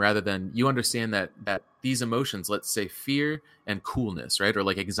coin rather than you understand that these emotions, let's say fear and coolness, right? Or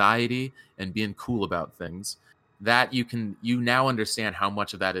like anxiety and being cool about things, that you now understand how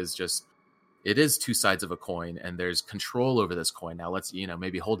much of that is just, it is two sides of a coin and there's control over this coin. Now let's,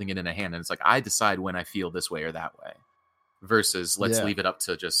 maybe holding it in a hand and it's like, I decide when I feel this way or that way, versus let's leave it up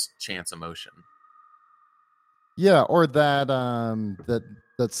to just chance emotion. Yeah. Or that,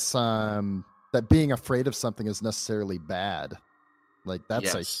 that being afraid of something is necessarily bad. Like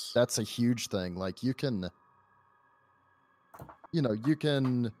that's a huge thing. Like you can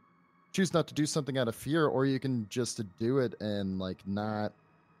choose not to do something out of fear, or you can just do it and like not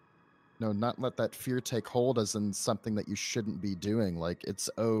let that fear take hold as in something that you shouldn't be doing. Like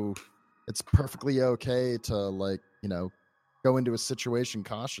it's perfectly okay to like, go into a situation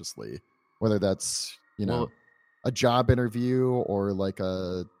cautiously, whether that's, a job interview or like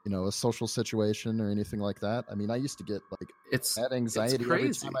a social situation or anything like that. I mean, I used to get like that anxiety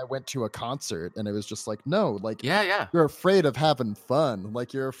every time I went to a concert, and it was just like, no, like you're afraid of having fun,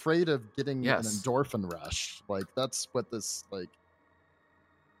 like you're afraid of getting an endorphin rush. Like that's what this like,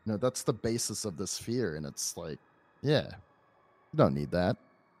 that's the basis of this fear, and it's like, you don't need that.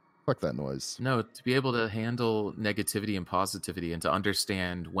 Fuck that noise. No, to be able to handle negativity and positivity and to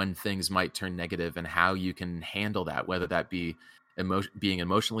understand when things might turn negative and how you can handle that, whether that be being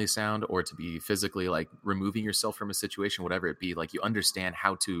emotionally sound or to be physically like removing yourself from a situation, whatever it be, like you understand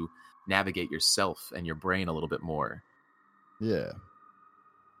how to navigate yourself and your brain a little bit more. Yeah.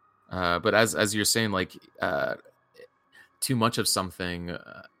 But as you're saying, like too much of something,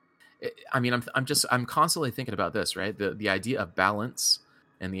 I mean, I'm constantly thinking about this, right? The idea of balance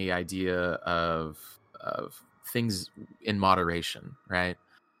and the idea of things in moderation, right?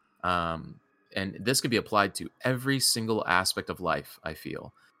 And this could be applied to every single aspect of life, I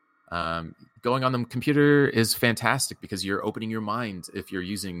feel. Going on the computer is fantastic because you're opening your mind if you're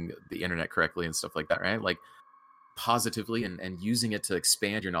using the internet correctly and stuff like that, right? Like positively and using it to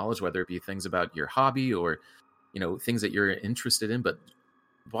expand your knowledge, whether it be things about your hobby or, things that you're interested in. But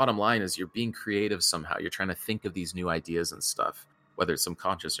bottom line is you're being creative somehow. You're trying to think of these new ideas and stuff, whether it's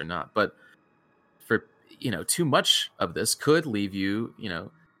subconscious or not. But for, too much of this could lead you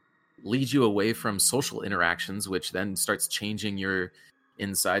away from social interactions, which then starts changing your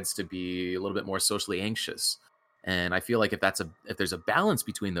insides to be a little bit more socially anxious. And I feel like if there's a balance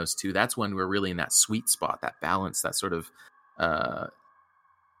between those two, that's when we're really in that sweet spot, that balance, that sort of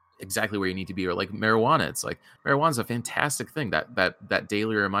exactly where you need to be. Or like marijuana, it's like marijuana's a fantastic thing, that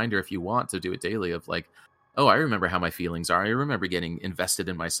daily reminder, if you want to do it daily, of like, oh, I remember how my feelings are. I remember getting invested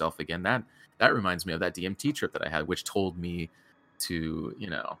in myself again. That reminds me of that DMT trip that I had, which told me to,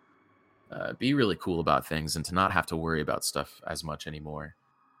 be really cool about things and to not have to worry about stuff as much anymore,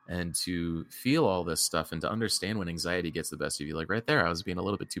 and to feel all this stuff and to understand when anxiety gets the best of you. Like right there, I was being a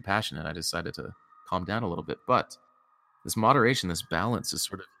little bit too passionate. I decided to calm down a little bit. But this moderation, this balance, this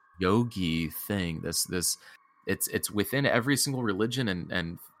sort of yogi thing, it's within every single religion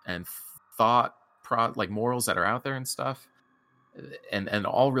and thought, like morals that are out there and stuff, and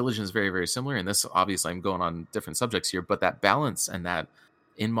all religion is very, very similar. And this, obviously, I'm going on different subjects here, but that balance and that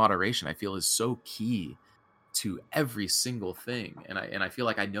in moderation, I feel, is so key to every single thing. And I feel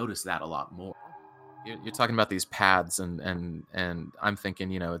like I notice that a lot more. You're talking about these paths, and I'm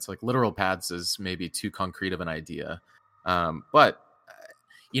thinking, it's like literal paths is maybe too concrete of an idea, but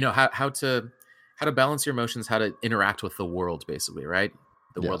how to balance your emotions, how to interact with the world, basically, right?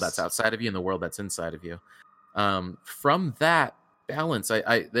 The world that's outside of you and the world that's inside of you. From that balance,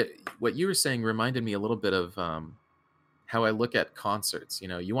 what you were saying reminded me a little bit of how I look at concerts.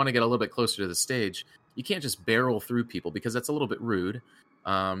 You want to get a little bit closer to the stage. You can't just barrel through people because that's a little bit rude.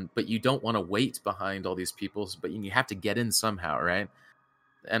 but you don't want to wait behind all these people, but you have to get in somehow, right?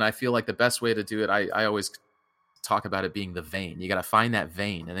 And I feel like the best way to do it, I always talk about it being the vein. You got to find that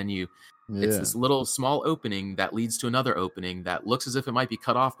vein, and then it's this little small opening that leads to another opening that looks as if it might be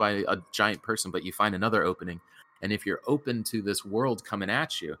cut off by a giant person, but you find another opening. And if you're open to this world coming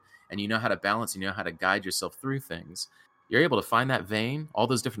at you, and you know how to balance, and you know how to guide yourself through things, you're able to find that vein, all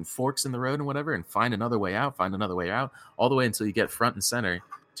those different forks in the road and whatever, and find another way out, all the way until you get front and center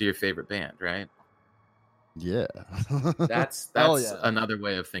to your favorite band, right? Yeah. That's another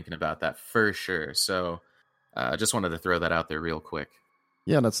way of thinking about that for sure. So I just wanted to throw that out there real quick.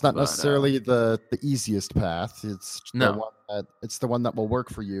 Yeah, and it's not necessarily the easiest path. It's the one that will work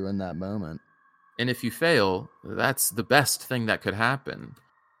for you in that moment. And if you fail, that's the best thing that could happen,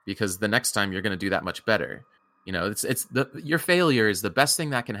 because the next time you're going to do that much better. You know, your failure is the best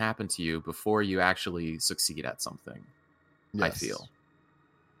thing that can happen to you before you actually succeed at something. Yes. I feel.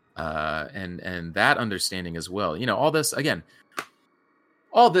 And that understanding as well. You know, all this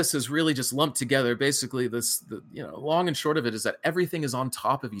is really just lumped together. Basically, long and short of it is that everything is on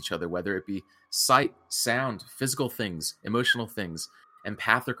top of each other, whether it be sight, sound, physical things, emotional things,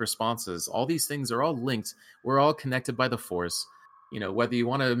 empathic responses. All these things are all linked. We're all connected by the Force. You know, whether you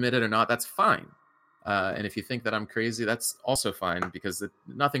want to admit it or not, that's fine. And if you think that I'm crazy, that's also fine, because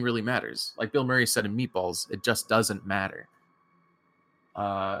nothing really matters. Like Bill Murray said in Meatballs, it just doesn't matter.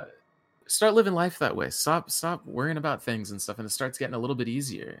 Start living life that way. Stop worrying about things and stuff, and it starts getting a little bit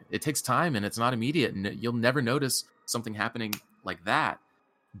easier. It takes time, and it's not immediate, and you'll never notice something happening like that.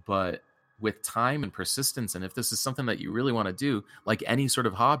 But with time and persistence, and if this is something that you really want to do, like any sort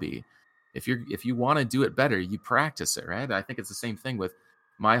of hobby, if you want to do it better, you practice it, right? I think it's the same thing with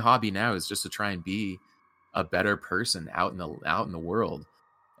my hobby now, is just to try and be a better person out in the world,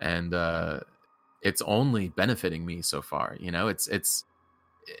 and it's only benefiting me so far. You know, it's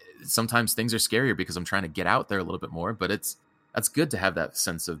sometimes things are scarier because I'm trying to get out there a little bit more, but that's good to have that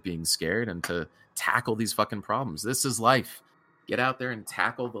sense of being scared and to tackle these fucking problems. This is life. Get out there and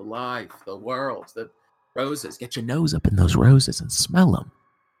tackle the life, the world, the roses. Get your nose up in those roses and smell them.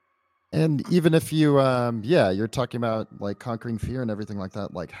 And even if you, you're talking about like conquering fear and everything like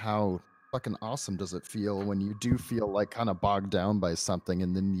that, like how fucking awesome does it feel when you do feel like kind of bogged down by something,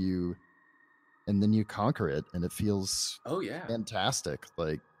 and then you conquer it, and it feels fantastic.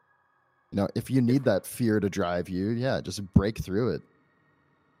 Like, you know, if you need that fear to drive you, just break through it.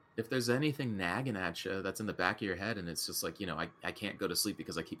 If there's anything nagging at you that's in the back of your head, and it's just like, you know, I can't go to sleep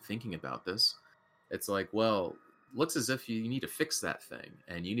because I keep thinking about this. It's like, well, looks as if you need to fix that thing,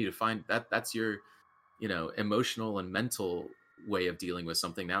 and you need to find that's your, you know, emotional and mental way of dealing with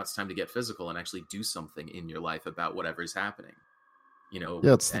something. Now it's time to get physical and actually do something in your life about whatever's happening. You know,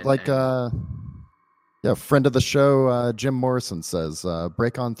 friend of the show, Jim Morrison says,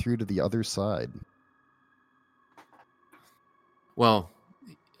 break on through to the other side. Well,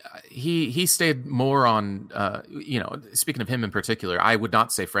 he stayed more on, speaking of him in particular, I would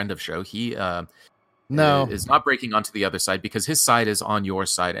not say friend of show. He is not breaking onto the other side, because his side is on your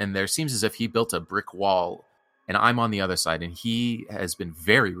side, and there seems as if he built a brick wall, and I'm on the other side, and he has been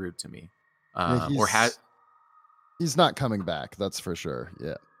very rude to me. He's not coming back, that's for sure.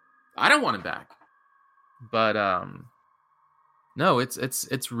 Yeah, I don't want him back, but no,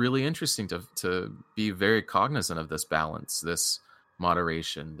 it's really interesting to be very cognizant of this balance, this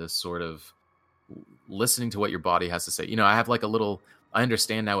moderation, this sort of listening to what your body has to say. You know, I have like I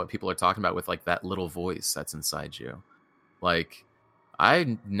understand now what people are talking about with like that little voice that's inside you. Like,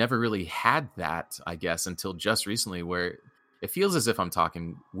 I never really had that, I guess, until just recently, where it feels as if I'm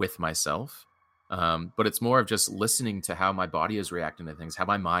talking with myself. But it's more of just listening to how my body is reacting to things, how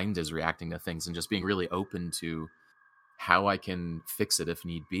my mind is reacting to things, and just being really open to how I can fix it if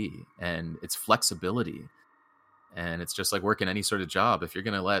need be. And it's flexibility. And it's just like working any sort of job. If you're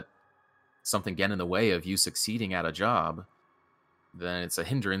going to let something get in the way of you succeeding at a job, then it's a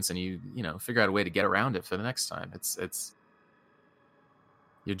hindrance, and you figure out a way to get around it for the next time. It's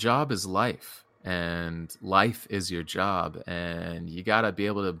your job is life, and life is your job, and you got to be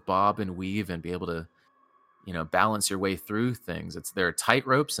able to bob and weave and be able to, balance your way through things. There are tight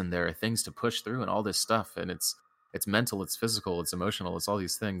ropes, and there are things to push through, and all this stuff. And it's mental, it's physical, it's emotional, it's all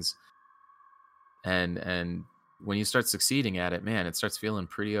these things. And when you start succeeding at it, man, it starts feeling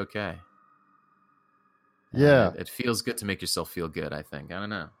pretty okay. Yeah. And it feels good to make yourself feel good, I think. I don't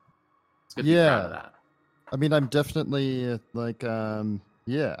know. It's good to be proud of that. I mean, I'm definitely like, I'm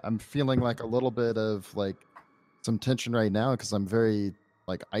feeling like a little bit of like some tension right now, because I'm very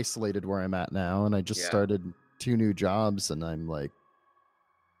like isolated where I'm at now. And I just started 2 new jobs, and I'm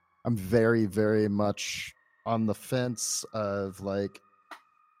very, very much on the fence of like,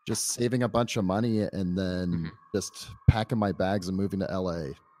 just saving a bunch of money and then just packing my bags and moving to LA,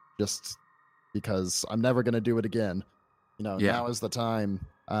 just because I'm never going to do it again. Now is the time.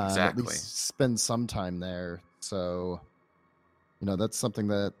 Exactly. At least spend some time there. So, that's something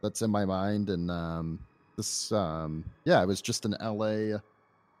that's in my mind. And I was just in LA a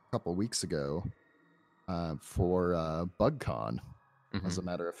couple weeks ago for BugCon, as a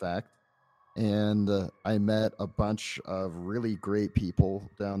matter of fact. And I met a bunch of really great people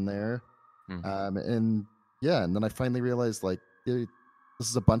down there. And then I finally realized, like, this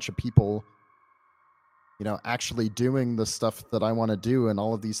is a bunch of people, actually doing the stuff that I want to do, and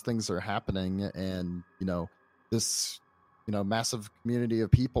all of these things are happening. And, this, massive community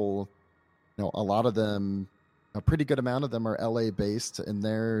of people, a lot of them, a pretty good amount of them are LA based, and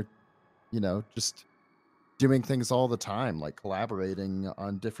they're, just doing things all the time, like collaborating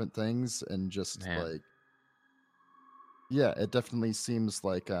on different things, and just it definitely seems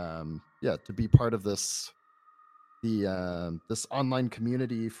like to be part of this this online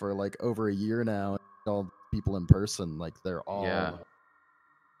community for like over a year now, all people in person, like they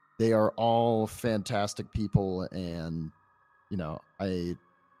are all fantastic people. And I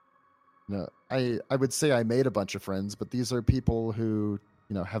would say I made a bunch of friends, but these are people who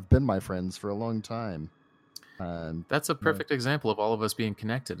have been my friends for a long time. That's a perfect example of all of us being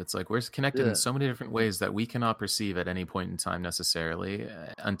connected. It's like we're connected in so many different ways that we cannot perceive at any point in time necessarily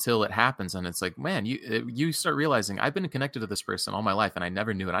until it happens. And it's like, man, you start realizing I've been connected to this person all my life and I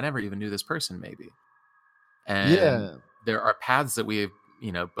never knew it. I never even knew this person maybe. And there are paths that we have,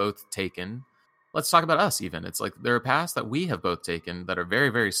 both taken. Let's talk about us even. It's like there are paths that we have both taken that are very,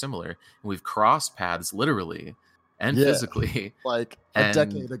 very similar. And we've crossed paths literally and physically. Like a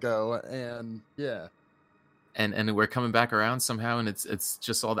decade ago. And And we're coming back around somehow, and it's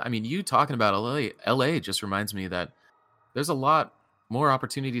just all that. I mean, you talking about LA just reminds me that there's a lot more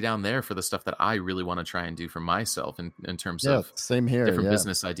opportunity down there for the stuff that I really want to try and do for myself in terms of same here, different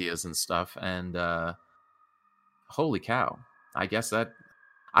business ideas and stuff. And holy cow, I guess that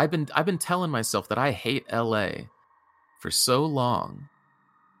I've been telling myself that I hate LA for so long.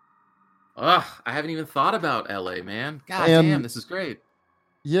 Ugh, I haven't even thought about LA, man. God damn, this is great.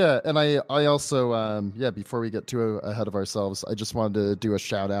 Yeah, and I also before we get too ahead of ourselves, I just wanted to do a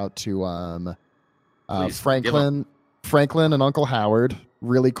shout out to Franklin and Uncle Howard,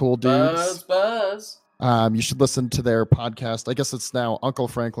 really cool dudes. Buzz. You should listen to their podcast. I guess it's now Uncle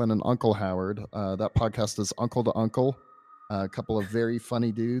Franklin and Uncle Howard. That podcast is Uncle to Uncle. A couple of very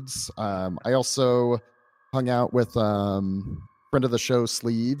funny dudes. I also hung out with friend of the show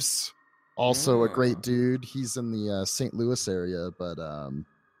Sleeves. Also a great dude. He's in the St. Louis area, but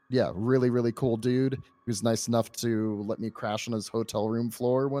really, really cool dude. He was nice enough to let me crash on his hotel room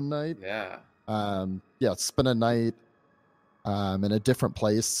floor one night. Spent a night in a different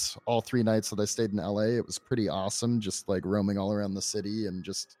place. All 3 nights that I stayed in LA, it was pretty awesome. Just like roaming all around the city and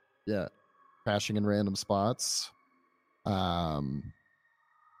just crashing in random spots. And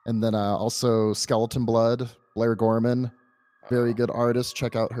then also Skeleton Blood, Blair Gorman. Very good artist.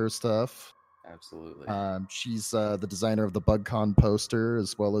 Check out her stuff. Absolutely. She's the designer of the BugCon poster,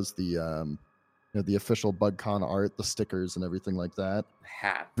 as well as the the official BugCon art, the stickers and everything like that.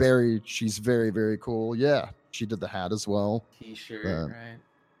 Hat. She's very, very cool. Yeah, she did the hat as well. T-shirt, right?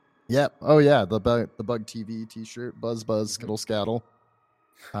 Yep. Oh yeah, the Bug TV T-shirt. Buzz, skittle, scattle.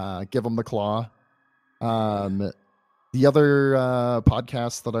 Give them the claw. The other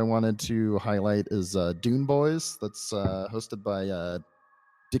podcast that I wanted to highlight is Dune Boys. That's hosted by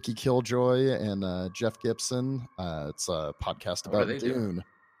Dickie Killjoy and Jeff Gibson. It's a podcast about Dune.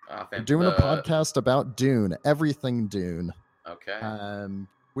 We're doing a podcast about Dune, everything Dune. Okay.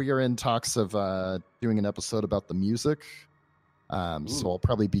 We are in talks of doing an episode about the music. So I'll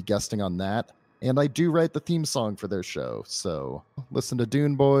probably be guesting on that. And I do write the theme song for their show. So listen to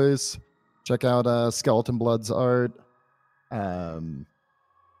Dune Boys. Check out Skeleton Blood's art. I mean,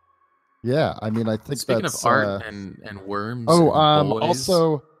 I think speaking that's, of art and worms.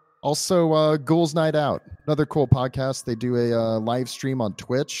 Also Ghouls Night Out, another cool podcast. They do a live stream on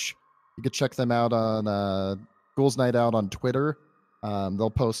Twitch. You can check them out on Ghouls Night Out on Twitter. They'll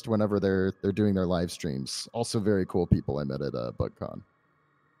post whenever they're doing their live streams. Also very cool people I met at BugCon.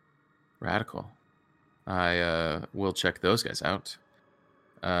 Radical. I will check those guys out.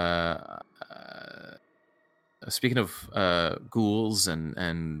 Speaking of ghouls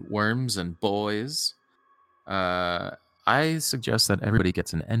and worms and boys, I suggest that everybody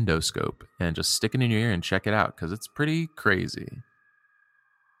gets an endoscope and just stick it in your ear and check it out because it's pretty crazy.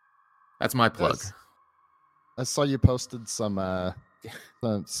 That's my plug. I saw you posted some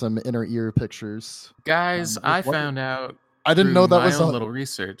inner ear pictures. Guys, I found out I didn't know that was a little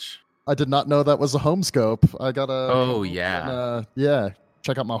research. I did not know that was a home scope. I gotta. Oh yeah. And,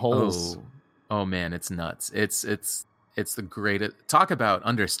 check out my holes. Oh man, it's nuts. It's the greatest. Talk about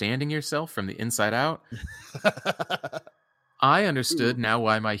understanding yourself from the inside out. I understood now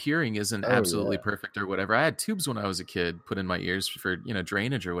why my hearing isn't absolutely perfect or whatever. I had tubes when I was a kid put in my ears for,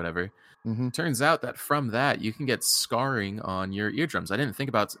 drainage or whatever. Mm-hmm. Turns out that from that, you can get scarring on your eardrums. I didn't think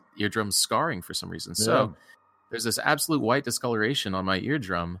about eardrum scarring for some reason. Yeah. So there's this absolute white discoloration on my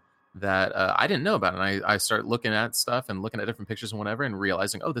eardrum that I didn't know about. And I start looking at stuff and looking at different pictures and whatever and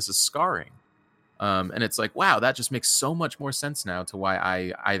realizing, oh, this is scarring. And it's like, wow, that just makes so much more sense now to why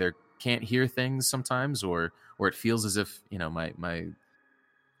I either can't hear things sometimes or it feels as if, my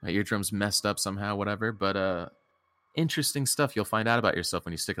eardrums messed up somehow, whatever. But interesting stuff you'll find out about yourself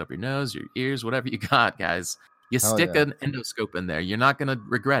when you stick it up your nose, your ears, whatever you got, guys. You stick an endoscope in there. You're not going to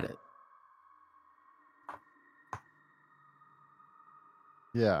regret it.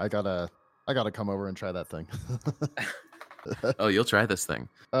 Yeah, I gotta come over and try that thing. Oh, you'll try this thing.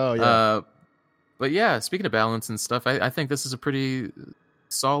 Oh yeah. But yeah, speaking of balance and stuff, I think this is a pretty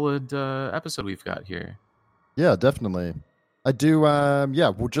solid episode we've got here. Yeah, definitely. I do.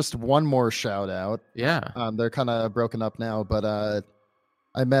 Well, just one more shout out. Yeah. They're kind of broken up now, but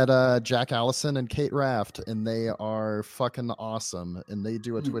I met Jack Allison and Kate Raft, and they are fucking awesome. And they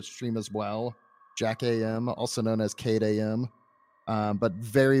do a Twitch stream as well. Jack AM, also known as Kate AM. But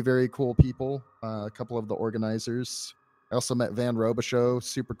very, very cool people. A couple of the organizers. I also met Van Robichaux,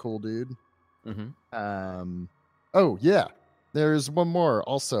 super cool dude. Mm-hmm. Oh yeah, there's one more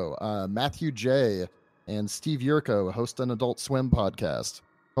also. Matthew J. and Steve Yurko host an Adult Swim podcast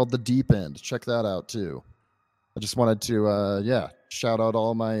called The Deep End. Check that out too. I just wanted to shout out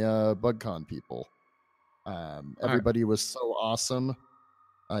all my BugCon people. Everybody was so awesome.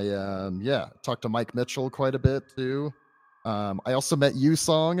 I talked to Mike Mitchell quite a bit too. I also met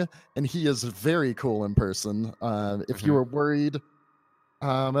Yusong, and he is very cool in person. If you were worried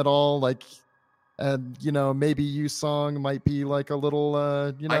at all, like, and maybe Yusong might be like a little,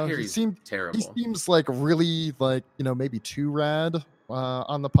 I hear he's terrible. He seems like really like maybe too rad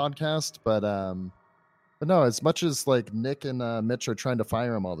on the podcast, but no. As much as like Nick and Mitch are trying to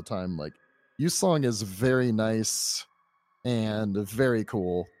fire him all the time, like Yusong is very nice and very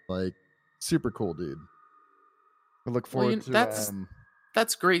cool, like super cool dude. I look forward to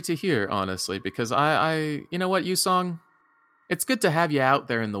that's great to hear, honestly, because I you know what, Yusong, it's good to have you out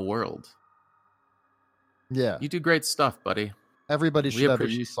there in the world. Yeah, you do great stuff, buddy. Everybody should have a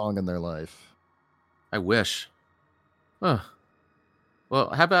Yusong in their life. I wish. Well,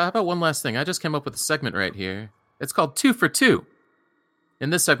 how about one last thing? I just came up with a segment right here. It's called 2 for 2.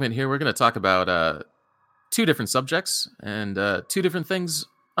 In this segment here, we're going to talk about 2 different subjects and 2 different things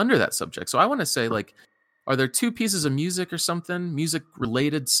under that subject. So I want to say, like, are there 2 pieces of music or something,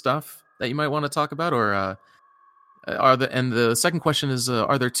 music-related stuff that you might want to talk about, or and the second question is,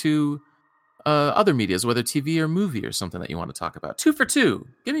 are there 2 other medias, whether TV or movie or something that you want to talk about? 2 for 2.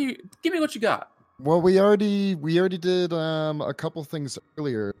 Give me what you got. Well, we already did a couple things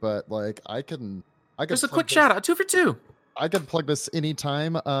earlier, but like I can just a quick shout out. 2 for 2. I can plug this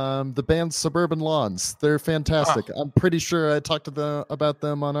anytime. The band Suburban Lawns, they're fantastic. I'm pretty sure I talked about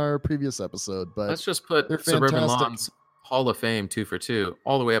them on our previous episode, but let's just put Suburban Lawns Hall of Fame 2 for 2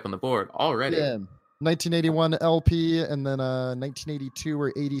 all the way up on the board already. Yeah, 1981 LP and then 1982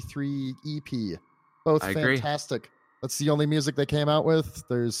 or 83 EP. Both fantastic. That's the only music they came out with.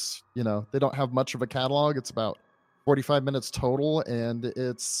 There's, they don't have much of a catalog. It's about 45 minutes total, and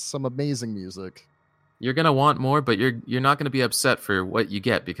it's some amazing music. You're gonna want more, but you're not gonna be upset for what you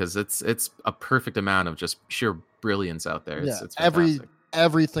get because it's a perfect amount of just pure brilliance out there. It's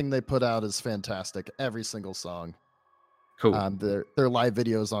everything they put out is fantastic. Every single song. Cool. Their live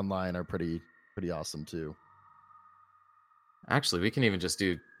videos online are pretty awesome too. Actually, we can even just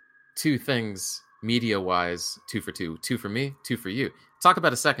do 2 things media-wise, 2 for 2. 2 for me, 2 for you. Talk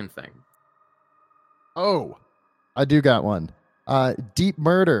about a second thing. Oh, I do got one. Deep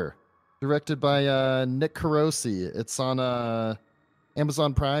Murder. Directed by Nick Carosi. It's on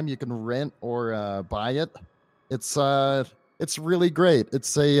Amazon Prime. You can rent or buy it. It's really great.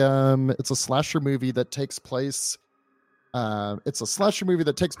 It's a slasher movie that takes place. It's a slasher movie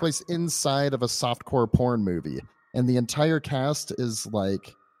that takes place inside of a softcore porn movie, and the entire cast is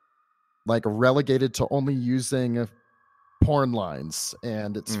like relegated to only using porn lines,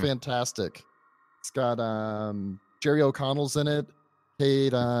 and it's fantastic. It's got Jerry O'Connell's in it.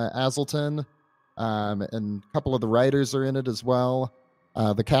 Kate Aselton, and a couple of the writers are in it as well.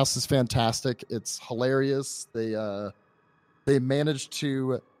 The cast is fantastic. It's hilarious. They managed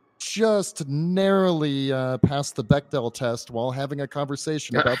to just narrowly passed the Bechdel test while having a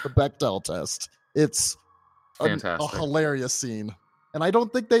conversation about the Bechdel test. It's a hilarious scene. And I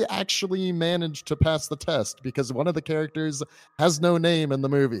don't think they actually managed to pass the test because one of the characters has no name in the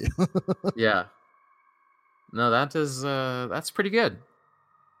movie. Yeah. No, that's pretty good.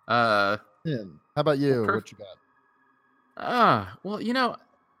 How about you? What you got? Well,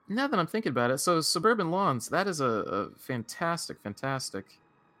 now that I'm thinking about it, so Suburban Lawns, that is a fantastic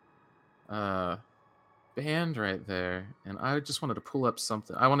band right there. And I just wanted to pull up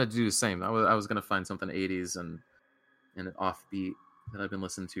something. I wanted to do the same. I was going to find something 80s and an offbeat that I've been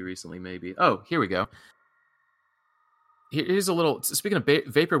listening to recently, maybe. Oh, here we go. Here's a little, speaking of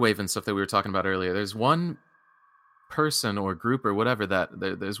vaporwave and stuff that we were talking about earlier, there's one person or group or whatever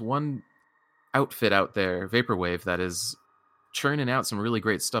there's one outfit out there, vaporwave, that is churning out some really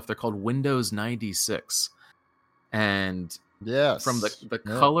great stuff. They're called Windows 96. And yes, from the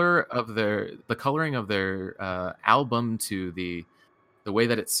color of the coloring of their album to the way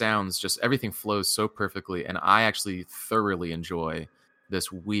that it sounds, just everything flows so perfectly. And I actually thoroughly enjoy this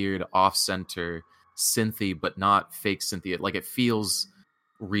weird off-center synthy, but not fake synthy. Like, it feels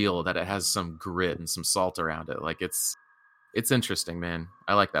real, that it has some grit and some salt around it. Like, it's interesting, man.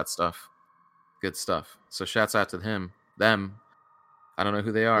 I like that stuff. Good stuff. So shouts out to them. I don't know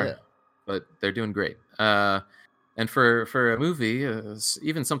who they are, but they're doing great. And for a movie,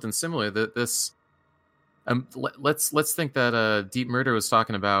 even something similar, that this, let's think that Deep Murder was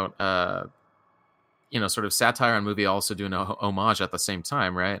talking about, sort of satire on movie, also doing a homage at the same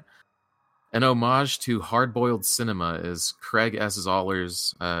time, right? An homage to hard-boiled cinema is Craig S.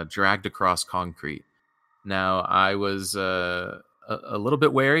 Zoller's Dragged Across Concrete. Now, I was a little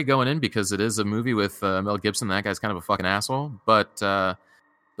bit wary going in because it is a movie with Mel Gibson. That guy's kind of a fucking asshole. But the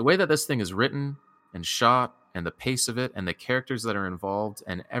way that this thing is written and shot, and the pace of it, and the characters that are involved,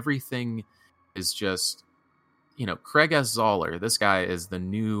 and everything is just, Craig S. Zoller, this guy is the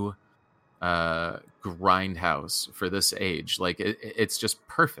new Grindhouse for this age. Like, it's just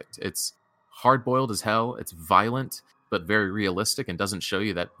perfect. It's hard-boiled as hell. It's violent, but very realistic, and doesn't show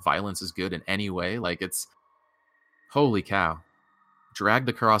you that violence is good in any way. Like, it's, holy cow. Dragged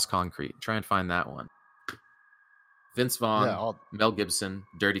Across Concrete. Try and find that one. Vince Vaughn, Mel Gibson,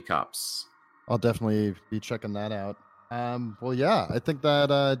 Dirty Cops. I'll definitely be checking that out. Well, yeah, I think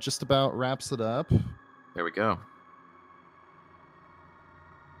that just about wraps it up. There we go.